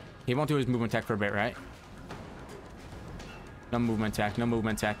 He won't do his movement tech for a bit, right? No movement tech. No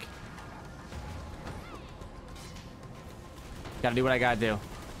movement tech. Gotta do what I gotta do.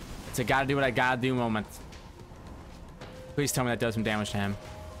 It's a gotta do what I gotta do moment. Please tell me that does some damage to him.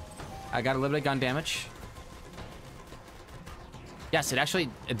 I got a little bit of gun damage. Yes,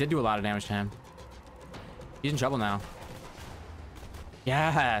 it did do a lot of damage to him. He's in trouble now.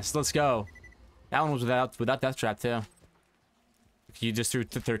 Yes, let's go. That one was without death trap too. You just threw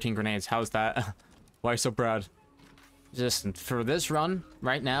 13 grenades. How's that? Why are you so proud? Just for this run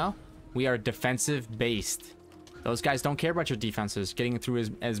right now, we are defensive based. Those guys don't care about your defenses. Getting through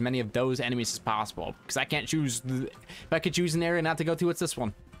as many of those enemies as possible. Because I can't choose. If I could choose an area not to go to, it's this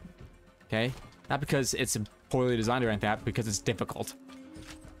one. Okay? Not because it's poorly designed or anything like that, because it's difficult.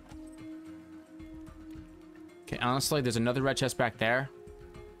 Okay, honestly, there's another red chest back there.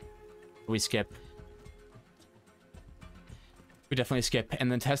 We skip. We definitely skip.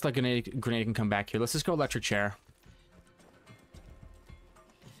 And then Tesla grenade can come back here. Let's just go electric chair.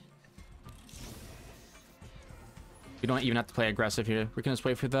 We don't even have to play aggressive here. We can just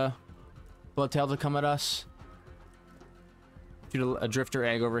wait for the Bloodtail to come at us. Shoot a drifter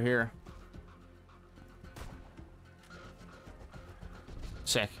egg over here.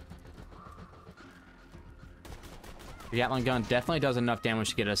 Sick. The Gatling gun definitely does enough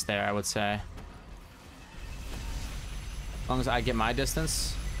damage to get us there, I would say. As long as I get my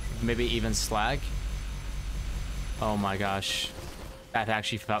distance, maybe even slag. Oh my gosh. That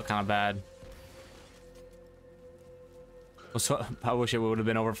actually felt kind of bad. So, I wish it would have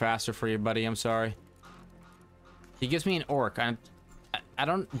been over faster for you, buddy. I'm sorry. He gives me an orc. I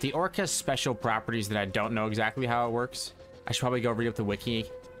don't... The orc has special properties that I don't know exactly how it works. I should probably go read up the wiki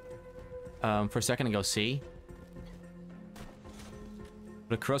for a second and go see.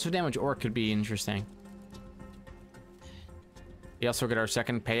 But a corrosive damage orc could be interesting. We also get our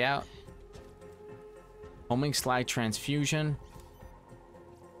second payout. Homing slag transfusion.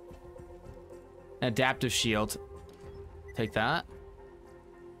 Adaptive shield. Take that.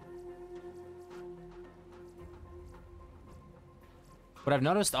 What I've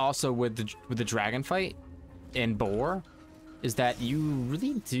noticed also with the dragon fight in Boar is that you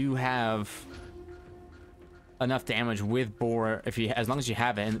really do have enough damage with Boar as long as you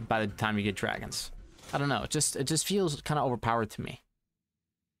have it, and by the time you get dragons. I don't know. It just feels kind of overpowered to me.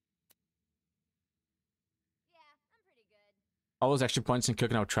 Yeah, I'm pretty good. All those extra points in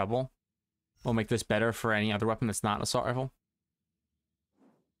cooking out trouble will make this better for any other weapon that's not an assault rifle.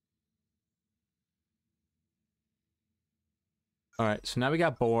 Alright, so now we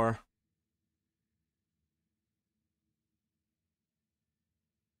got Boar.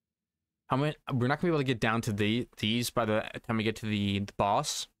 We're not going to be able to get down to these by the time we get to the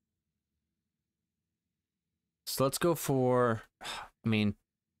boss. So let's go for... I mean...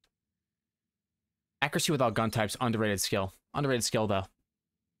 Accuracy with all gun types, underrated skill. Underrated skill, though.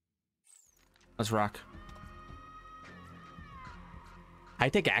 Let's rock. I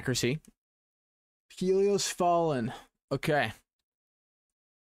take accuracy. Helios Fallen. Okay.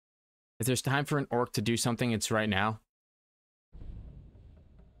 If there's time for an orc to do something, it's right now.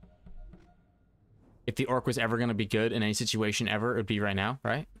 If the orc was ever going to be good in any situation ever, it would be right now,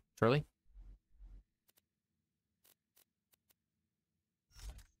 right? Surely?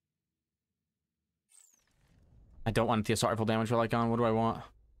 I don't want the assault rifle damage relic on. What do I want?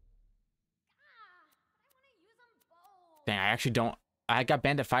 Dang, I actually don't. I got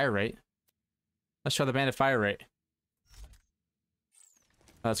bandit fire rate. Let's try the bandit fire rate.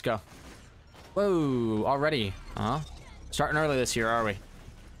 Let's go. Whoa, already. Starting early this year, are we?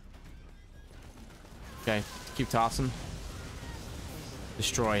 Okay, keep tossing.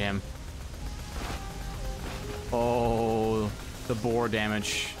 Destroy him. Oh, the boar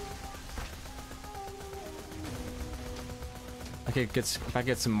damage. Okay, if I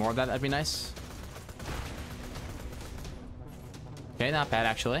get some more of that, that'd be nice. Okay, not bad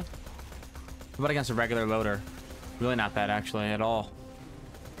actually. What about against a regular loader? Really not bad actually at all.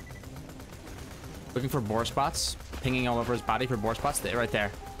 Looking for boar spots. Pinging all over his body for boar spots. Right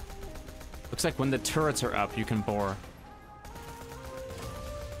there. Looks like when the turrets are up, you can bore.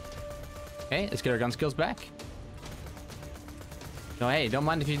 Okay, let's get our gun skills back. No, hey, don't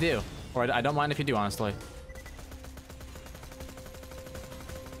mind if you do. Or I don't mind if you do, honestly.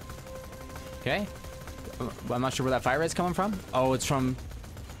 Okay. I'm not sure where that fire rate's coming from. Oh, it's from...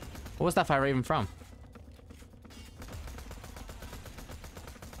 What was that fire rate even from?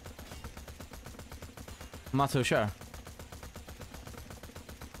 I'm not so sure.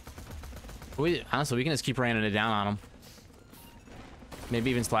 Honestly, we can just keep raining it down on them.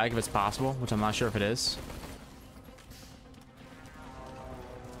 Maybe even slag if it's possible, which I'm not sure if it is.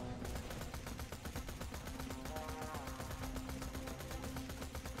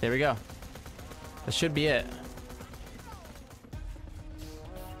 There we go. That should be it.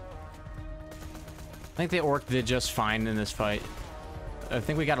 I think the orc did just fine in this fight. I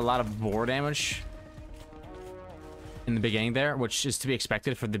think we got a lot of boar damage in the beginning there, which is to be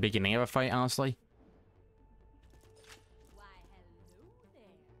expected for the beginning of a fight, honestly.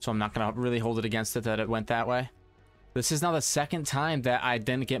 So I'm not gonna really hold it against it that it went that way. This is now the second time that I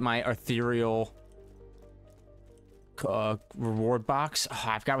didn't get my ethereal reward box. Oh,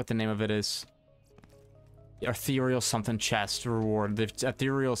 I forgot what the name of it is. The ethereal something chest reward. The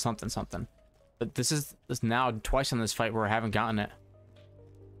ethereal something something. But this is now twice in this fight where I haven't gotten it.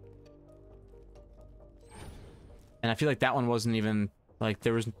 And I feel like that one wasn't even, like,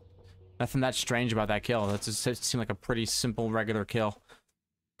 there was nothing that strange about that kill. That just seemed like a pretty simple, regular kill.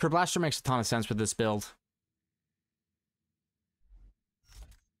 Curb Blaster makes a ton of sense with this build.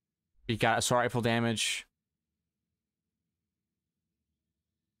 You got assault rifle damage.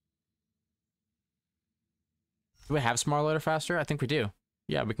 Do we have Smart Loader faster? I think we do.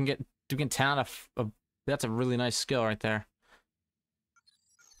 Yeah, we can get 10 out of that's a really nice skill right there.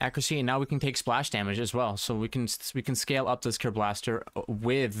 Accuracy, and now we can take splash damage as well. So we can scale up this Curb Blaster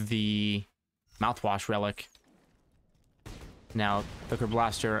with the mouthwash relic. Now, the Curb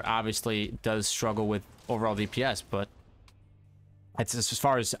Blaster obviously does struggle with overall DPS, but it's, as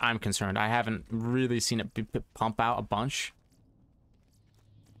far as I'm concerned, I haven't really seen it pump out a bunch.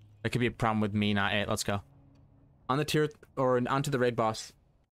 That could be a problem with me, not it. Let's go. On the tier, or onto the raid boss.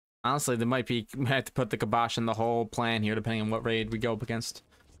 Honestly, there might have to put the kibosh in the whole plan here, depending on what raid we go up against.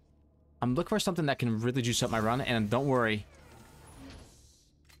 I'm looking for something that can really juice up my run, and don't worry.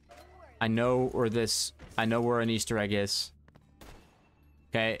 I know where an Easter egg is.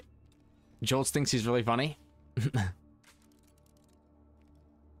 Okay. Jolts thinks he's really funny.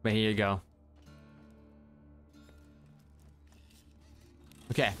 But here you go.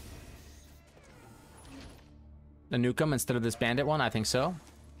 Okay. A Nukem instead of this bandit one? I think so.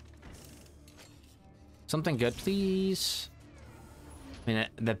 Something good, please. I mean,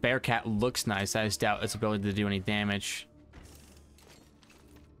 the Bearcat looks nice. I just doubt its ability to do any damage.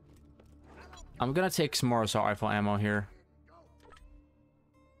 I'm gonna take some more assault rifle ammo here.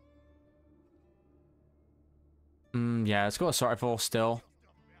 Yeah, let's go assault rifle still.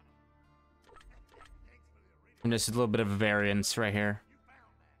 And just a little bit of a variance right here.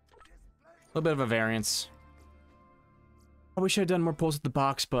 A little bit of a variance. I wish I had done more pulls at the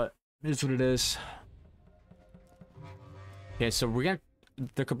box, but it is what it is. Okay, so we're gonna...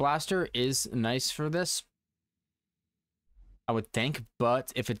 The Blaster is nice for this, I would think,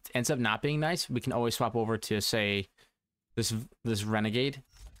 but if it ends up not being nice, we can always swap over to, say, this Renegade.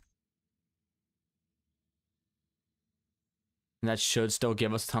 And that should still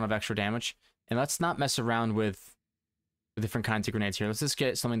give us a ton of extra damage. And let's not mess around with the different kinds of grenades here. Let's just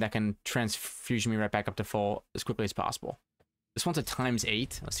get something that can transfusion me right back up to full as quickly as possible. This one's a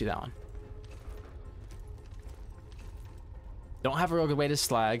 ×8. Let's do that one. Don't have a real good way to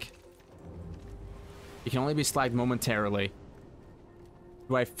slag. You can only be slagged momentarily.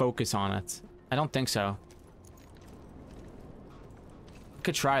 Do I focus on it? I don't think so.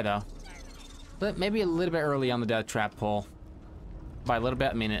 Could try though. But maybe a little bit early on the death trap pull. By a little bit,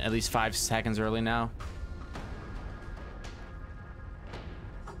 I mean at least 5 seconds early now.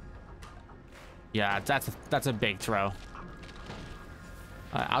 Yeah, that's a big throw.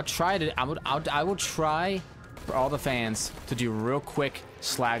 I'll try to. I will try for all the fans to do real quick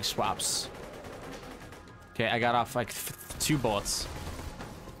slag swaps. Okay, I got off like 2 bullets.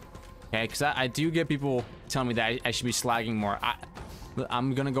 Okay, because I do get people telling me that I should be slagging more.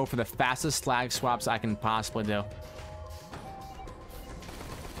 I'm gonna go for the fastest slag swaps I can possibly do.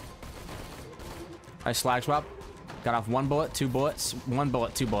 I slag swap. Got off 1 bullet, 2 bullets, 1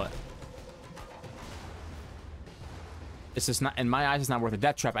 bullet, 2 bullet. It's just not, in my eyes, it's not worth a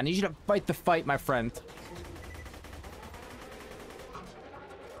death trap. I need you to fight the fight, my friend.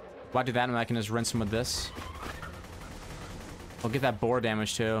 Why do that and I can just rinse him with this? I'll get that bore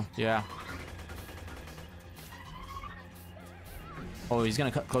damage too. Yeah. Oh, he's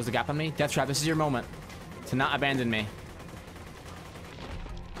gonna close the gap on me. Death trap, this is your moment to not abandon me.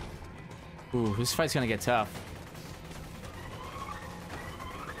 Ooh, this fight's gonna get tough.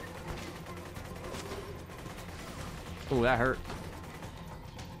 Ooh, that hurt.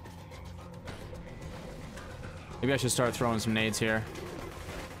 Maybe I should start throwing some nades here.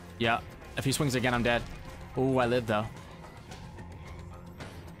 Yeah, if he swings again, I'm dead. Ooh, I live though.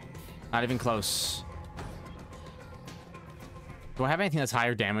 Not even close. Do I have anything that's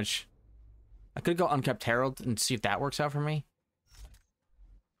higher damage? I could go Unkept Herald and see if that works out for me.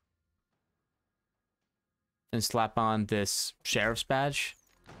 And slap on this Sheriff's Badge.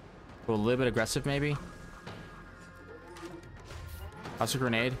 Go a little bit aggressive, maybe. Toss a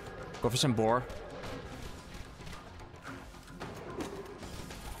grenade. Go for some bore.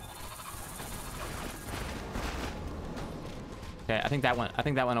 Okay, I think that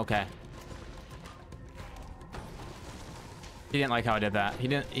went okay. He didn't like how I did that. He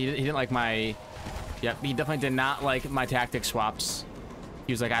didn't like my... Yep, he definitely did not like my tactic swaps.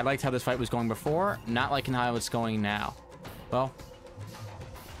 He was like, I liked how this fight was going before, not liking how it's going now. Well,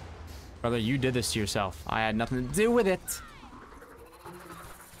 brother, you did this to yourself. I had nothing to do with it.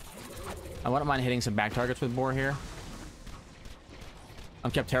 I wouldn't mind hitting some back targets with bore here.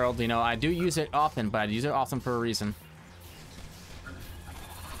 Unkept Herald, you know, I do use it often, but I use it often for a reason.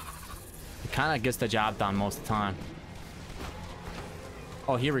 It kind of gets the job done most of the time.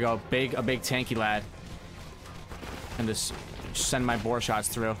 Oh, here we go. A big tanky lad. And just send my bore shots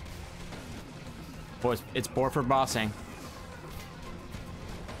through. Boys, it's bore for bossing.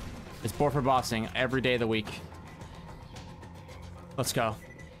 It's bore for bossing every day of the week. Let's go.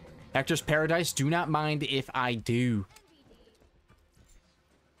 Hector's Paradise, do not mind if I do.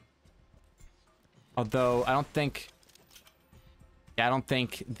 Although, I don't think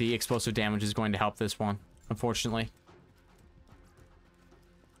the explosive damage is going to help this one, unfortunately.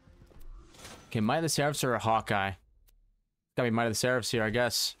 Okay, Might of the Seraphs or a Hawkeye? Gotta be Might of the Seraphs here, I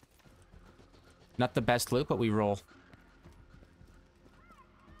guess. Not the best loot, but we roll.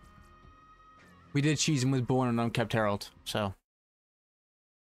 We did cheese him with Born and Unkept Herald, so...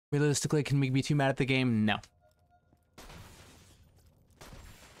 Realistically, can we be too mad at the game? No.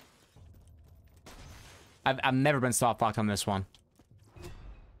 I've never been soft locked on this one.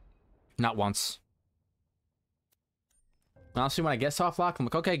 Not once. Honestly, when I get soft locked, I'm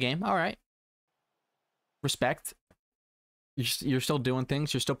like, okay, game, all right. Respect. You're still doing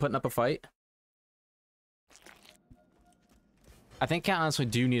things. You're still putting up a fight. I think I honestly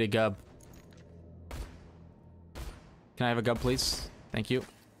do need a gub. Can I have a gub, please? Thank you.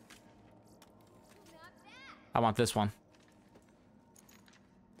 I want this one.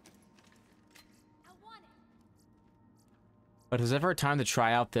 But is there ever a time to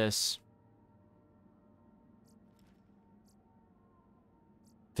try out this?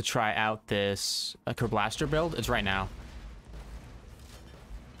 Blaster build? It's right now.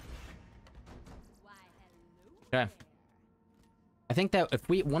 Okay. I think that if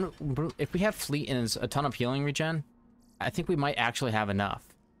we have fleet and a ton of healing regen, I think we might actually have enough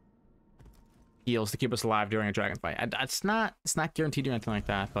heals to keep us alive during a dragon fight. It's not guaranteed or anything like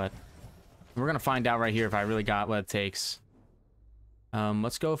that, but we're gonna find out right here if I really got what it takes.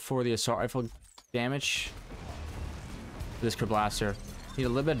 Let's go for the assault rifle damage. This Blaster. Need a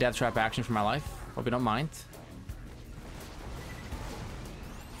little bit of death trap action for my life. Hope you don't mind.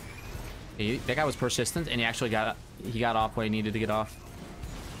 That guy was persistent, and he got off where he needed to get off.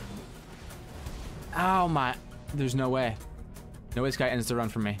 Oh my! There's no way. No way this guy ends the run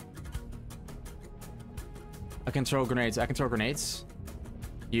from me. I can throw grenades. I can throw grenades.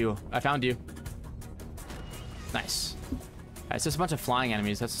 I found you. Nice. It's just a bunch of flying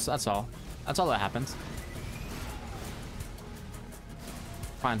enemies. That's all. That's all that happens.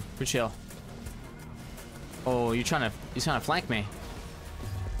 Fine. Good chill. Oh, you trying to flank me?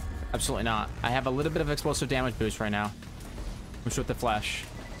 Absolutely not. I have a little bit of explosive damage boost right now. Push with the flash.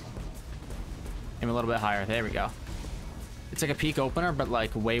 Aim a little bit higher. There we go. It's like a peak opener, but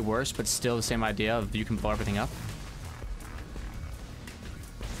like way worse, but still the same idea of you can blow everything up.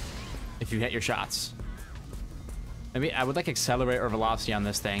 If you hit your shots. Maybe I would like accelerator velocity on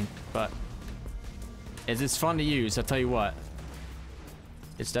this thing, but it's fun to use, I'll tell you what.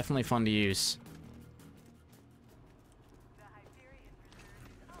 It's definitely fun to use.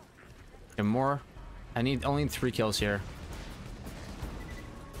 And more. I need only 3 kills here.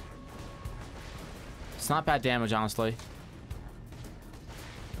 It's not bad damage, honestly.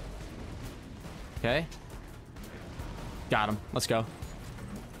 Okay. Got him. Let's go.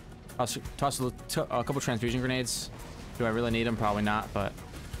 Toss a couple transfusion grenades. Do I really need them? Probably not, but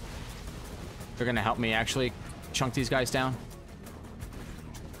they're gonna help me actually chunk these guys down.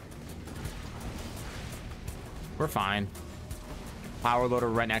 We're fine. Power loader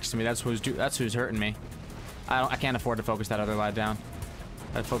right next to me. That's who's hurting me. I can't afford to focus that other lad down.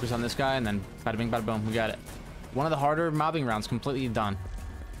 Gotta focus on this guy, and then bada bing, bada boom. We got it. One of the harder mobbing rounds completely done.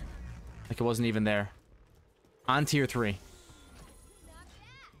 Like it wasn't even there. On tier 3.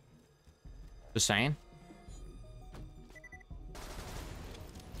 Just saying.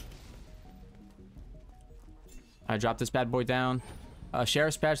 I dropped this bad boy down.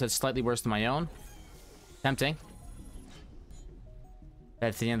 Sheriff's badge that's slightly worse than my own. Tempting. But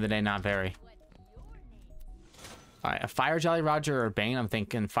at the end of the day, not very. Alright, a Fire Jolly Roger or Bane? I'm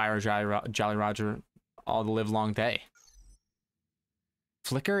thinking Fire Jolly Roger all the live long day.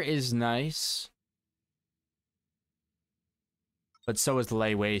 Flicker is nice. But so is the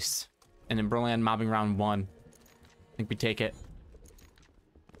Lay Waste. And in Borderlands mobbing round 1. I think we take it.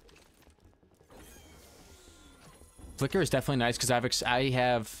 Flicker is definitely nice because I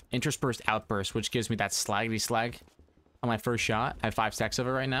have interspersed outburst, which gives me that slaggedy slag on my first shot. I have 5 stacks of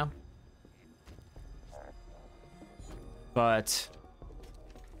it right now. But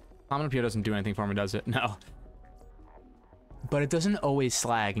Common Appeal doesn't do anything for me, does it? No. But it doesn't always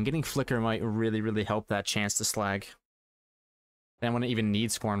slag, and getting Flicker might really, really help that chance to slag. Then I wouldn't even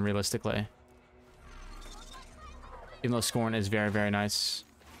need Scorn, realistically. Even though Scorn is very, very nice.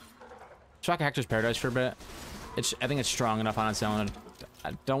 Shock Hector's Paradise for a bit. I think it's strong enough on its own.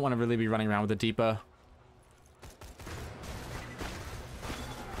 I don't want to really be running around with a Deepa.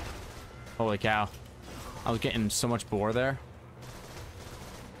 Holy cow. I was getting so much bore there.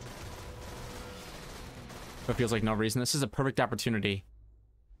 It feels like no reason. This is a perfect opportunity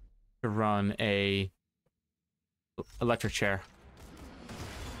to run a electric chair.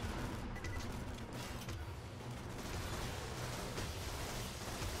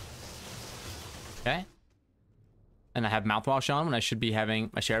 Okay. And I have mouthwash on when I should be having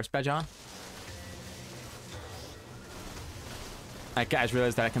my sheriff's badge on. I guys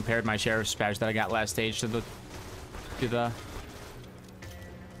realized that I compared my sheriff's badge that I got last stage to the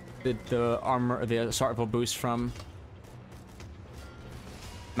armor, the assault rifle boost from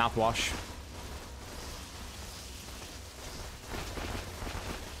mouthwash.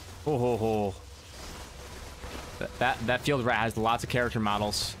 Oh ho ho. That field rat has lots of character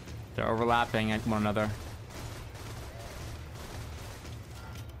models. They're overlapping at one another.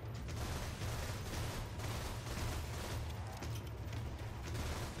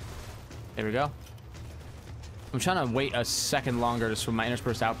 There we go. I'm trying to wait a second longer so my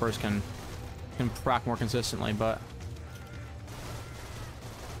interspersed outburst can proc more consistently, but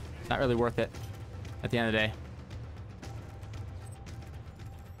not really worth it at the end of the day.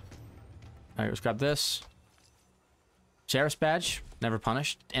 All right, let's grab this. Sheriff's badge, never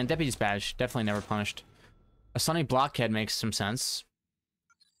punished, and deputy's badge, definitely never punished. A sunny blockhead makes some sense,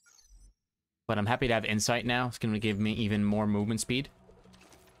 but I'm happy to have insight now. It's going to give me even more movement speed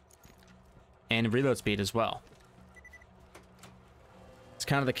and reload speed as well. It's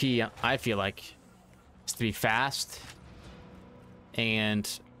kind of the key, I feel like, is to be fast. And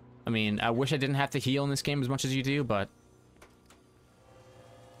I mean, I wish I didn't have to heal in this game as much as you do, but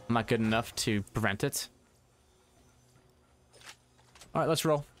I'm not good enough to prevent it. All right, let's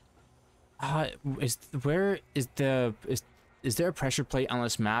roll. Is there a pressure plate on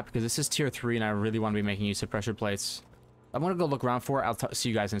this map? Because this is tier 3 and I really want to be making use of pressure plates. I'm gonna go look around for it. I'll see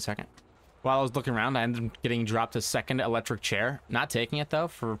you guys in a second. While I was looking around, I ended up getting dropped a second electric chair. Not taking it, though,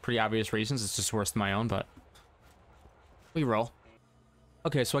 for pretty obvious reasons. It's just worse than my own, but we roll.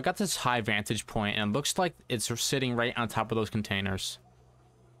 Okay, so I got this high vantage point, and it looks like it's sitting right on top of those containers.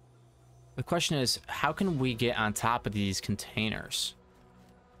 The question is, how can we get on top of these containers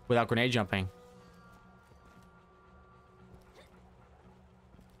without grenade jumping?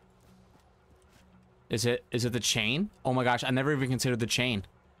 Is it the chain? Oh my gosh, I never even considered the chain.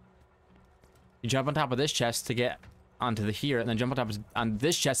 You jump on top of this chest to get onto the here, and then jump on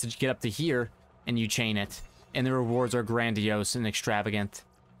this chest to get up to here, and you chain it. And the rewards are grandiose and extravagant.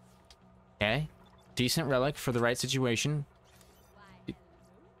 Okay. Decent relic for the right situation.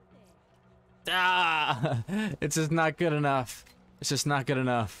 Ah! It's just not good enough. It's just not good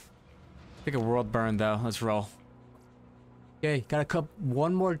enough. Pick a world burn, though. Let's roll. Okay, got a couple,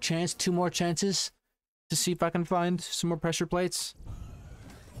 one more chance, two more chances to see if I can find some more pressure plates.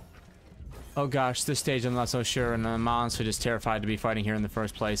 Oh gosh, this stage I'm not so sure, and I'm honestly just terrified to be fighting here in the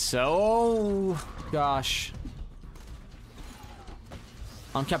first place. So, oh gosh.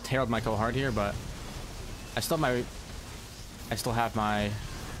 Unkept Herald might go hard here, but I still have my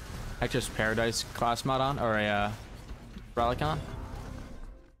Hector's Paradise class mod on, or a relic on.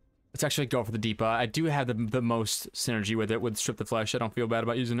 Let's actually go for the Deepa. I do have the most synergy with it with Strip the Flesh. I don't feel bad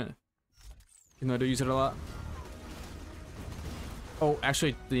about using it, even though I do use it a lot. Oh,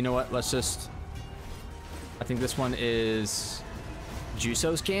 actually, you know what? Let's just... I think this one is...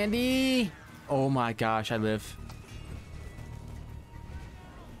 Juso's Candy? Oh my gosh, I live.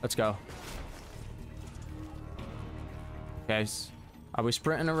 Let's go. Guys, I'll be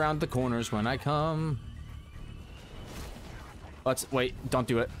sprinting around the corners when I come. Let's... Wait, don't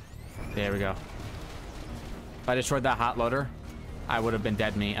do it. There we go. If I destroyed that hot loader, I would have been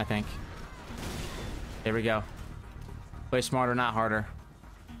dead meat, I think. There we go. Play smarter, not harder.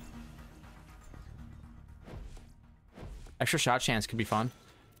 Extra shot chance could be fun.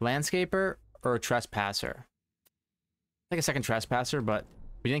 Landscaper or a Trespasser? Like a second Trespasser, but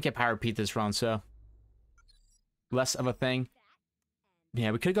we didn't get Pyro Pete this round, so less of a thing.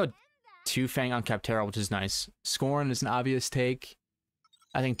 Yeah, we could go 2-Fang on Captera, which is nice. Scorn is an obvious take.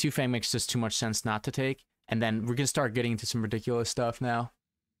 I think 2-Fang makes just too much sense not to take. And then we're gonna start getting into some ridiculous stuff now.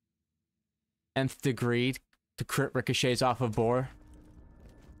 Nth Degree to crit ricochets off of Boar.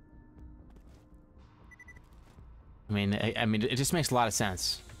 I mean, it just makes a lot of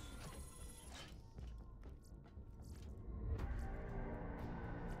sense.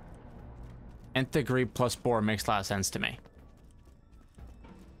 Nth Degree plus Boar makes a lot of sense to me.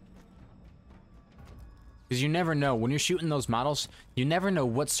 Because you never know. When you're shooting those models, you never know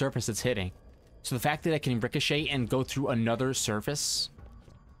what surface it's hitting. So the fact that it can ricochet and go through another surface,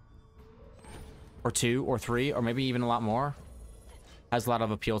 or 2, or 3, or maybe even a lot more, has a lot of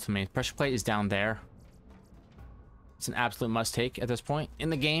appeal to me. Pressure plate is down there. It's an absolute must-take at this point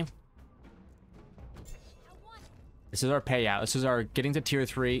in the game. This is our payout. This is our getting to tier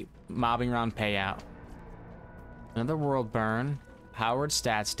 3 mobbing round payout. Another world burn. Powered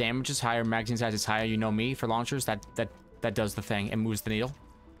stats. Damage is higher. Magazine size is higher. You know me. For launchers, that does the thing. It moves the needle.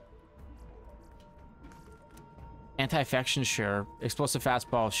 Anti-infection, sure. Explosive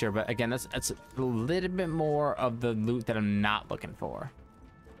fastball, sure. But again, that's a little bit more of the loot that I'm not looking for.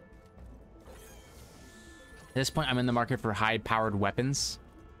 At this point, I'm in the market for high-powered weapons.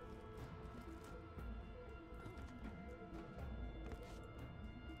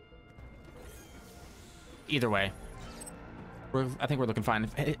 Either way, I think we're looking fine.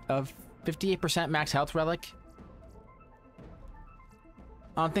 58% max health relic.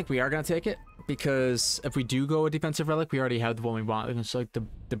 I don't think we are going to take it, because if we do go a defensive relic, we already have the one we want. It's like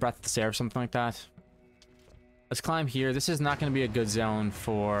the Breath of the Seraph, something like that. Let's climb here. This is not going to be a good zone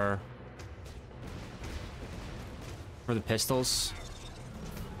for the pistols.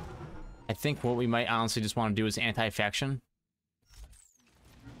 I think what we might honestly just want to do is anti-faction.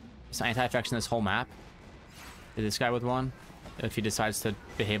 It's anti-faction this whole map. Hit this guy with one, if he decides to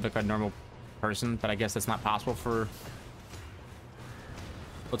behave like a normal person, but I guess that's not possible for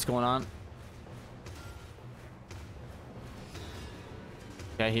what's going on.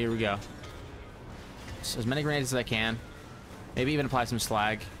 Okay, here we go. So as many grenades as I can. Maybe even apply some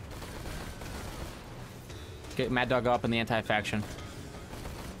slag. Get Mad Dog up in the anti-faction.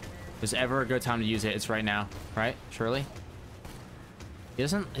 If there's ever a good time to use it, it's right now, right? Surely. He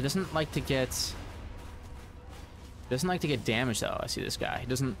doesn't like to get damage though. I see this guy. He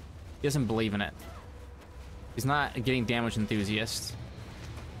doesn't believe in it. He's not a getting damage enthusiast.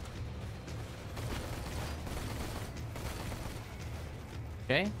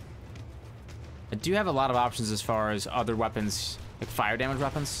 Okay. I do have a lot of options as far as other weapons, like fire damage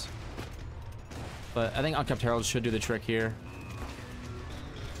weapons. But I think Unkept Herald should do the trick here,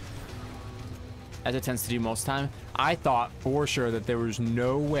 as it tends to do most of the time. I thought for sure that there was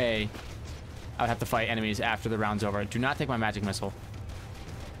no way I would have to fight enemies after the round's over. Do not take my magic missile.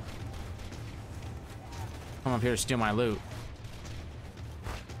 Come up here to steal my loot.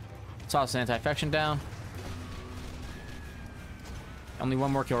 Toss anti-infection down. Only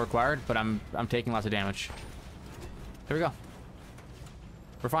one more kill required, but I'm taking lots of damage. Here we go.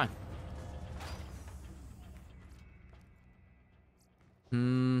 We're fine.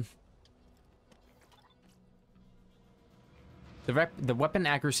 The weapon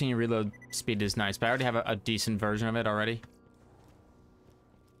accuracy and reload speed is nice, but I already have a decent version of it already.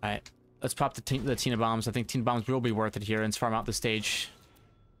 Alright, let's pop the Tina Bombs. I think Tina Bombs will be worth it here and farm out the stage.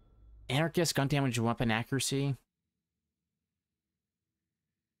 Anarchist, gun damage, weapon accuracy.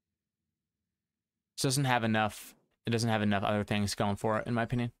 This doesn't have enough. It doesn't have enough other things going for it, in my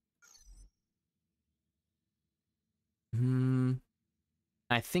opinion.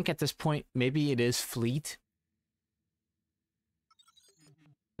 I think at this point, maybe it is Fleet.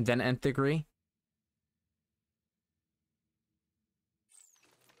 Then Nth Degree.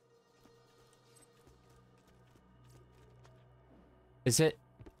 Is it...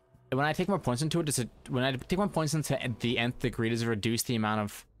 When I take more points into it, does it... When I take more points into the Nth Degree, does it reduce the amount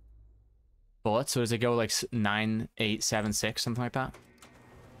of bullets? So does it go like 9, 8, 7, 6, something like that?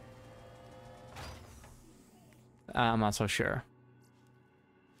 I'm not so sure.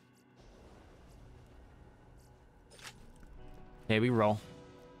 Okay, we roll.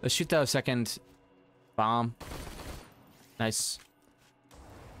 Let's shoot the second bomb. Nice.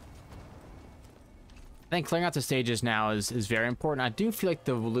 I think clearing out the stages now is very important. I do feel like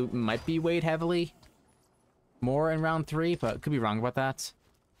the loot might be weighed heavily more in round 3, but could be wrong about that.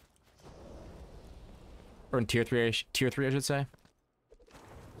 Or in tier 3, I should say.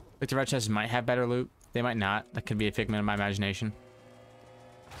 Like the red chests might have better loot. They might not. That could be a figment of my imagination.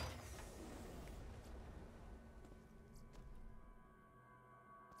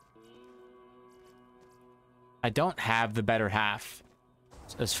 I don't have the better half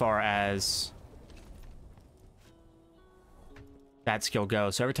as far as that skill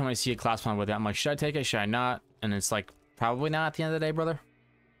goes. So every time I see a class one with it, I'm like, should I take it? Should I not? And it's like, probably not at the end of the day, brother.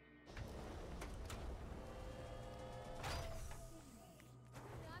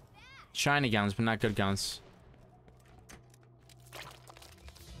 Shiny guns, but not good guns.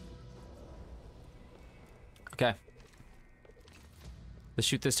 Okay. Let's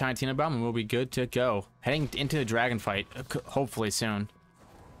shoot this tiny Tina Bomb and we'll be good to go. Heading into the dragon fight, hopefully soon.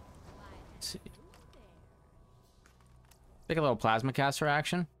 Let's see. Take a little plasma caster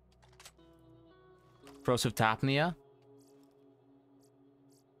action. Corrosive Tapnia.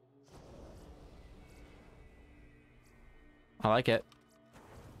 I like it.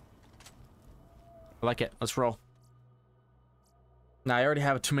 I like it. Let's roll. Now, I already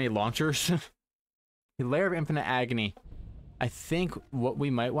have too many launchers. The Lair of Infinite Agony. I think what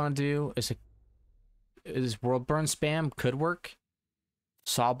we might want to do is World Burn spam could work.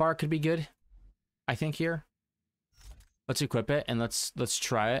 Saw bar could be good, I think, here. Let's equip it and let's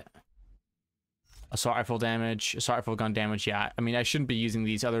try it. Assault rifle damage, assault rifle gun damage. Yeah, I mean, I shouldn't be using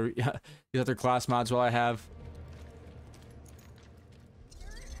these other class mods while I have.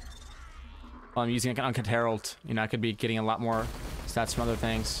 Well, I'm using an Uncut Herald. You know, I could be getting a lot more stats from other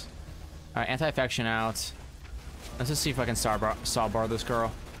things. All right, anti-infection out. Let's just see if I can saw bar this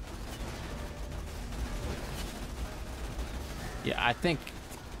girl. Yeah, I think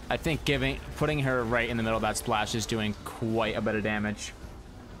putting her right in the middle of that splash is doing quite a bit of damage.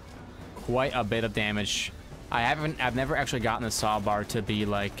 Quite a bit of damage. I've never actually gotten the saw bar to be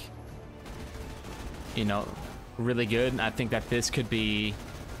like, you know, really good. And I think that this could be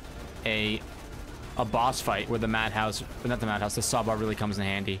a boss fight where the madhouse, not the madhouse, the saw bar really comes in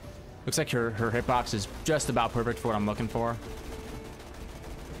handy. Looks like her hitbox is just about perfect for what I'm looking for.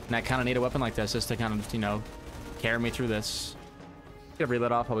 And I kind of need a weapon like this just to kind of, you know, carry me through this. Get a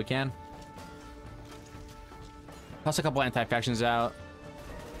reload off while we can. Toss a couple anti-infections out.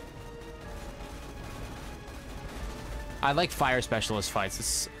 I like fire specialist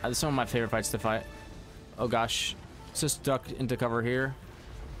fights. It's some of my favorite fights to fight. Oh gosh. Let's just duck into cover here.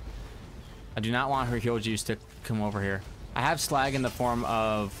 I do not want her heal juice to come over here. I have slag in the form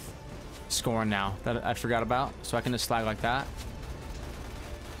of Scorn now that I forgot about, so I can just slag like that.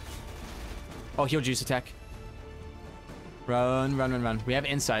 Oh, heal juice attack. Run, run, run, run. We have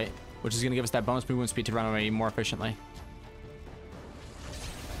insight, which is going to give us that bonus movement speed to run away more efficiently.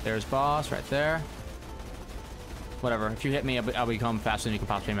 There's boss right there. Whatever. If you hit me, I'll become faster than you can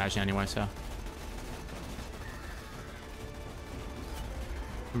possibly imagine anyway, so.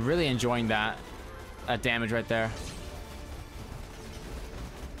 Really enjoying that. that damage right there.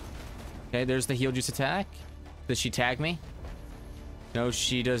 Okay, there's the heal juice attack. Does she tag me? No,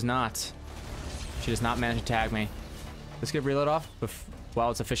 she does not. She does not manage to tag me. Let's get reload off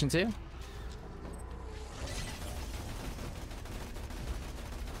while it's efficient too.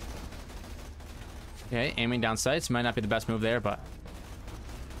 Okay, aiming down sights might not be the best move there, but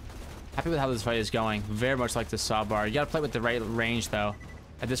happy with how this fight is going. Very much like the saw bar. You gotta play with the right range though.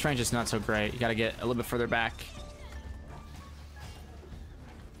 At this range, it's not so great. You gotta get a little bit further back.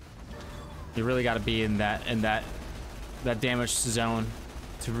 You really gotta be in that damage zone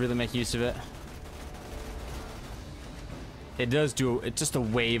to really make use of it. It does do it's just a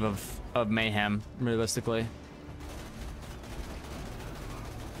wave of mayhem, realistically.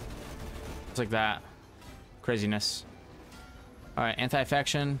 Just like that. Craziness. Alright,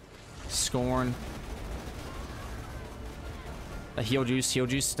 anti-affection, scorn. A heal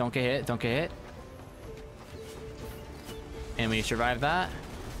juice, don't get hit, don't get hit. And we survive that.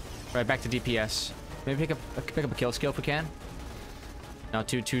 Right, back to DPS. Maybe pick up a kill skill if we can. No,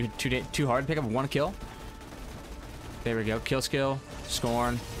 too hard. Pick up one kill. There we go. Kill skill,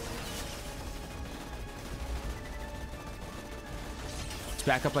 scorn. Let's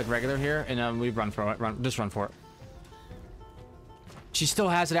back up like regular here, and we run for it. Just run for it. She still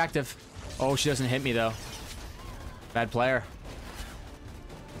has it active. Oh, she doesn't hit me though. Bad player.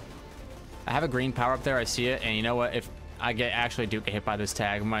 I have a green power up there. I see it, and you know what? If I actually do get hit by this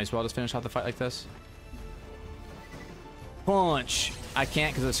tag, I might as well just finish off the fight like this. Punch. I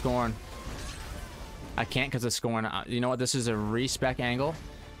can't because of scorn. I can't because of scorn. You know what? This is a respec angle.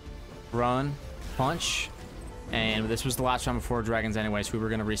 Run. Punch. And this was the last round before dragons anyway, so we were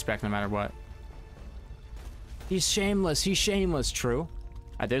going to respec no matter what. He's shameless. He's shameless. True.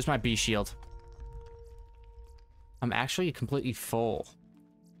 Alright, there's my B shield. I'm actually completely full.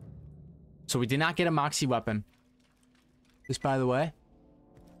 So we did not get a Moxie weapon. Just by the way.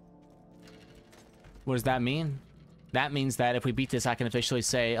 What does that mean? That means that if we beat this, I can officially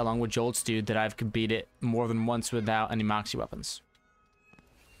say, along with Jolt's dude, that I've beat it more than once without any Moxie weapons.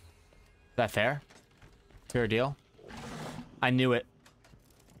 Is that fair? Fair deal? I knew it.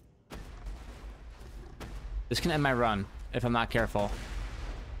 This can end my run if I'm not careful.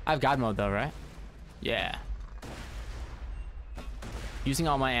 I have God mode though, right? Yeah. Using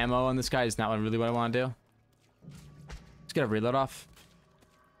all my ammo on this guy is not really what I want to do. Let's get a reload off.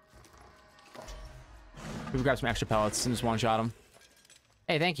 We've got some extra pellets and just one-shot him.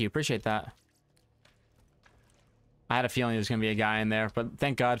 Hey, thank you. Appreciate that. I had a feeling there's going to be a guy in there, but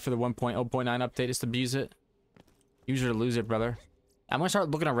thank God for the 1.0.9 update. Just abuse it. Use it or lose it, brother. I'm going to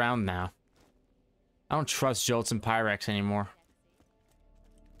start looking around now. I don't trust Jolts and Pyrex anymore.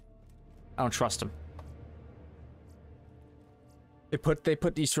 I don't trust them. They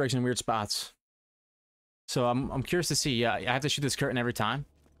put Easter eggs in weird spots. So I'm curious to see. Yeah, I have to shoot this curtain every time.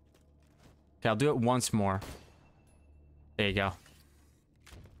 Okay, I'll do it once more. There you go. All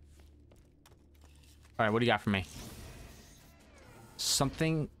right, what do you got for me?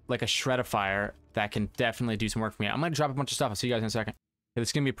 Something like a shreddifier that can definitely do some work for me. I'm gonna drop a bunch of stuff. I'll see you guys in a second. Okay, this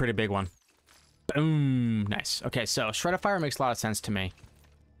is gonna be a pretty big one. Boom, nice. Okay, so shreddifier makes a lot of sense to me.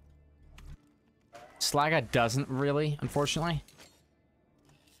 Slaga doesn't really, unfortunately.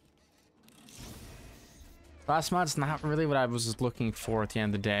 Last mod's not really what I was looking for at the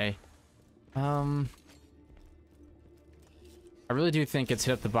end of the day. I really do think it's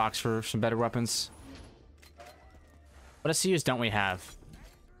hit up the box for some better weapons. What SCUs don't we have?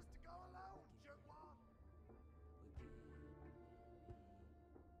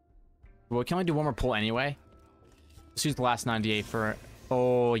 Well, we can only do one more pull anyway. Let's use the last 98 for...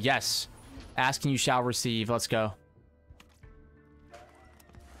 Oh, yes. Ask and you shall receive. Let's go.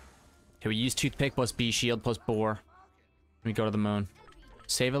 Okay, we use toothpick plus B shield plus bore. We go to the moon.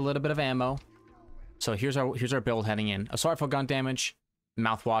 Save a little bit of ammo. So here's our build heading in. Assault rifle gun damage,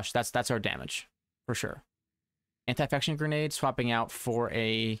 mouthwash. That's our damage for sure. Anti-infection grenade swapping out for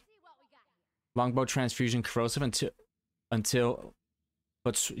a longbow transfusion corrosive until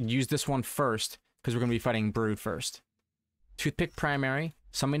let's use this one first because we're gonna be fighting brood first. Toothpick primary,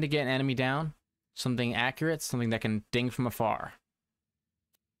 something to get an enemy down, something accurate, something that can ding from afar.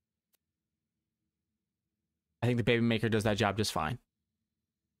 I think the baby maker does that job just fine.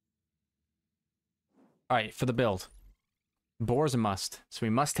 Alright, for the build. Boar is a must, so we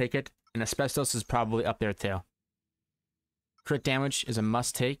must take it, and asbestos is probably up there too. Crit damage is a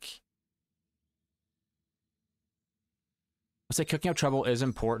must take. I'll say cooking up trouble is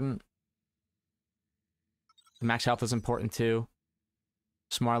important. The max health is important too.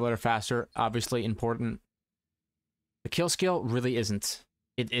 Smarter, lighter, faster, obviously important. The kill skill really isn't.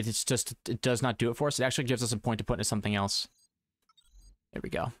 It's just, it does not do it for us. It actually gives us a point to put into something else. There we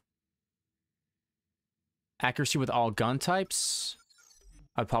go. Accuracy with all gun types.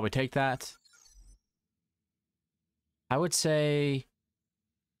 I'd probably take that. I would say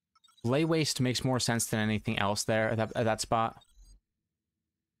lay waste makes more sense than anything else there at that spot.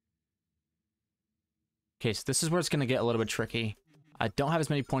 Okay, so this is where it's going to get a little bit tricky. I don't have as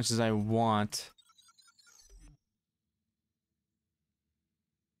many points as I want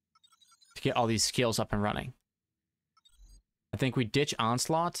to get all these skills up and running. I think we ditch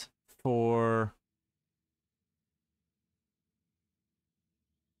Onslaught for...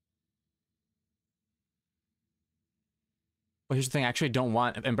 Well, here's the thing. I actually don't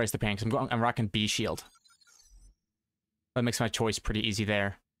want Embrace the Pain because I'm rocking B Shield. That makes my choice pretty easy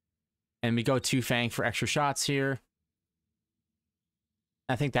there. And we go 2 Fang for extra shots here.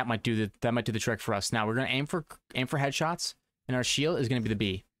 I think that might do the trick for us. Now we're gonna aim for headshots, and our shield is gonna be the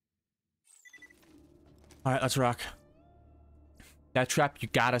B. All right, let's rock. Death Trap, you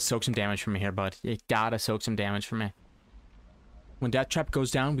gotta soak some damage from me here, bud. You gotta soak some damage from me. When Death Trap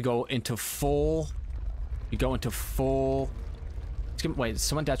goes down, we go into full. We go into full. Wait, is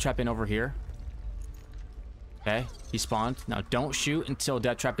someone Death Trap in over here? Okay, he spawned. Now don't shoot until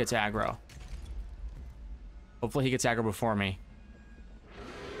Death Trap gets aggro. Hopefully he gets aggro before me.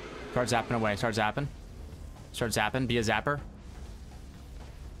 Start zapping away. Start zapping. Start zapping. Be a zapper.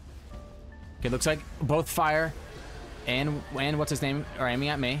 Okay, looks like both fire and what's his name are aiming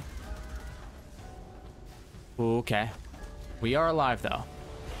at me. Okay. We are alive though.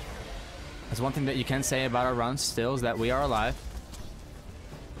 That's one thing that you can say about our runs still is that we are alive.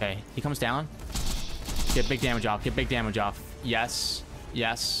 Okay, he comes down. Get big damage off. Get big damage off. Yes.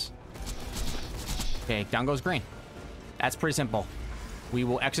 Yes. Okay, down goes green. That's pretty simple. We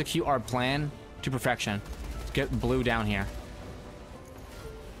will execute our plan to perfection. Let's get blue down here.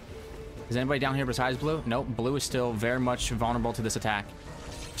 Is anybody down here besides blue? Nope, blue is still very much vulnerable to this attack.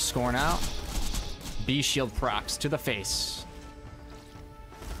 Scoring out. B shield procs to the face.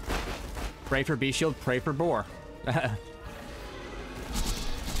 Pray for B shield, pray for boar.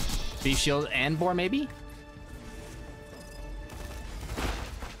 B shield and boar maybe?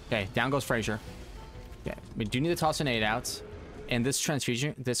 Okay, down goes Frazier. Okay, we do need to toss an 8 out. And this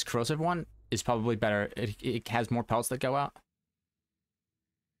transfusion, this corrosive one, is probably better. It has more pelts that go out.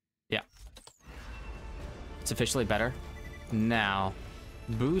 Yeah. It's officially better. Now,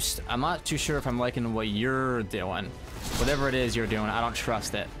 boost. I'm not too sure if I'm liking what you're doing. Whatever it is you're doing, I don't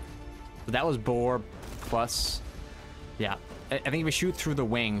trust it. But that was boar plus. Yeah. I think if we shoot through the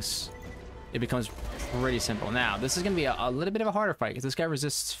wings, it becomes pretty simple. Now, this is going to be a little bit of a harder fight because this guy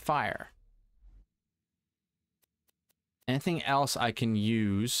resists fire. Anything else I can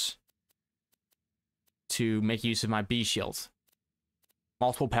use to make use of my B shield?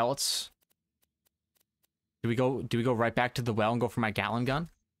 Multiple pellets. Do we go right back to the well and go for my Gatling gun?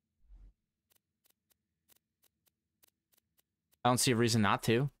 I don't see a reason not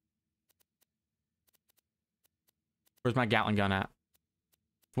to. Where's my Gatling gun at?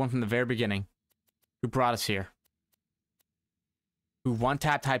 The one from the very beginning. Who brought us here? Who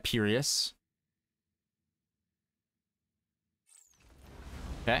one-tapped Hyperius?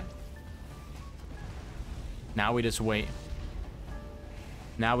 Okay. Now we just wait.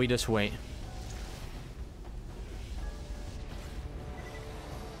 Now we just wait.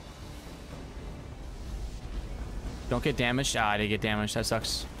 Don't get damaged. Ah, I did get damaged. That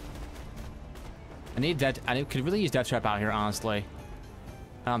sucks. I could really use Death Trap out here, honestly.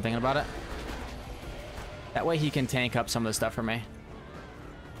 Now I'm thinking about it. That way he can tank up some of the stuff for me.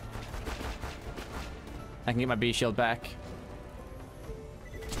 I can get my B shield back.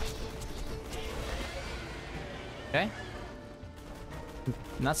 Okay.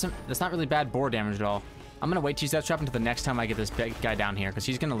 That's not really bad boar damage at all. I'm gonna wait to use Death Trap until the next time I get this big guy down here, because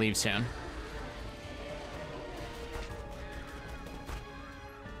he's gonna leave soon.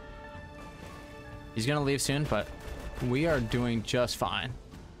 He's gonna leave soon, but we are doing just fine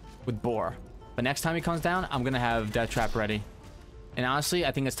with boar. But next time he comes down, I'm gonna have Death Trap ready. And honestly,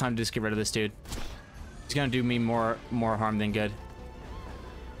 I think it's time to just get rid of this dude. He's gonna do me more harm than good.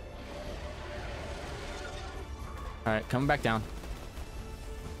 All right, coming back down.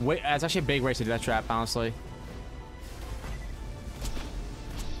 Wait, that's actually a big waste of Death Trap, honestly.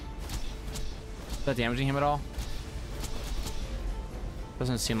 Is that damaging him at all?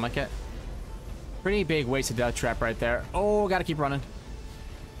 Doesn't seem like it. Pretty big waste of Death Trap right there. Oh, gotta keep running.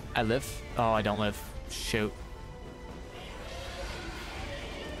 I live? Oh, I don't live. Shoot.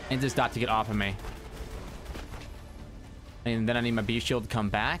 And this dot to get off of me. And then I need my B shield to come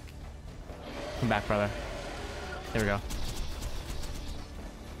back. Come back, brother. There we go.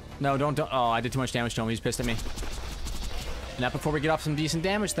 No, don't. Oh, I did too much damage to him. He's pissed at me. Not before we get off some decent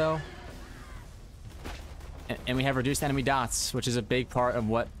damage, though. And we have reduced enemy dots, which is a big part of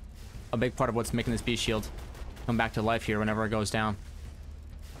what's making this beast shield come back to life here whenever it goes down.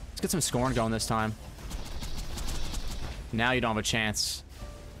 Let's get some scorn going this time. Now you don't have a chance.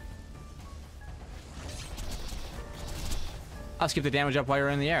 I'll keep the damage up while you're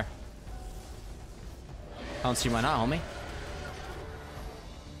in the air. I don't see why not, homie.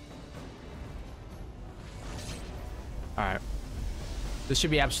 Alright. This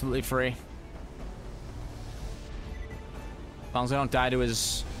should be absolutely free. As long as I don't die to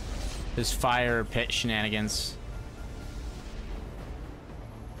his fire pit shenanigans.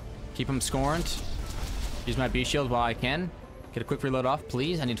 Keep him scorned. Use my beast shield while I can. Get a quick reload off,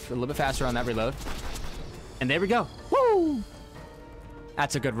 please. I need a little bit faster on that reload. And there we go. Woo!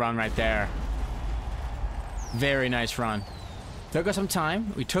 That's a good run right there. Very nice run. Took us some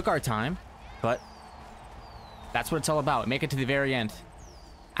time. We took our time, but that's what it's all about. Make it to the very end.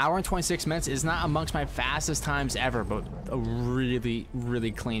 Hour and 26 minutes is not amongst my fastest times ever, but a really,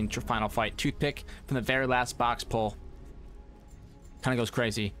 really clean final fight. Toothpick from the very last box pull. Kind of goes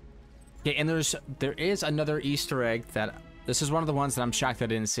crazy. Okay, and there is another Easter egg that this is one of the ones that I'm shocked that I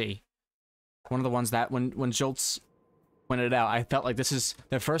didn't see. One of the ones that when Joltz pointed it out, I felt like this is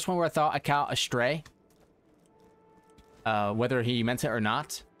the first one where I thought I caught a stray. Whether he meant it or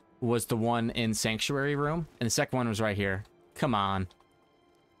not, was the one in Sanctuary Room, and the second one was right here. Come on.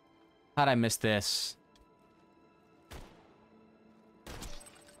 How'd I miss this?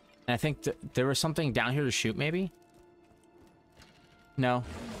 And I think there was something down here to shoot, maybe? No.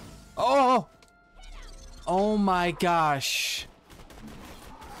 Oh! Oh my gosh.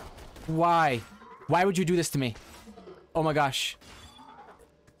 Why? Why would you do this to me? Oh my gosh.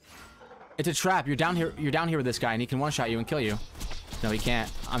 It's a trap. You're down here with this guy and he can one-shot you and kill you. No, he can't.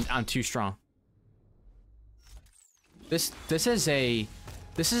 I'm too strong. This is a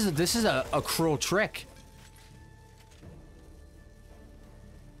cruel trick.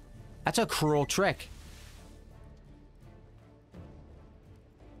 That's a cruel trick.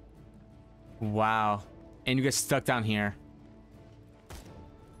 Wow. And you get stuck down here.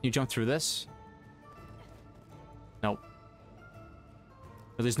 You jump through this? Nope.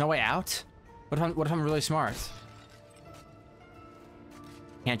 But there's no way out? What if I'm really smart?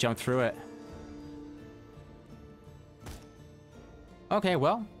 Can't jump through it. Okay,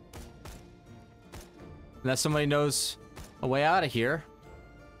 well. Unless somebody knows a way out of here.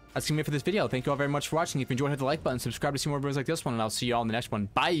 That's gonna be it for this video. Thank you all very much for watching. If you enjoyed, hit the like button, subscribe to see more videos like this one, and I'll see you all in the next one.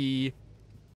 Bye!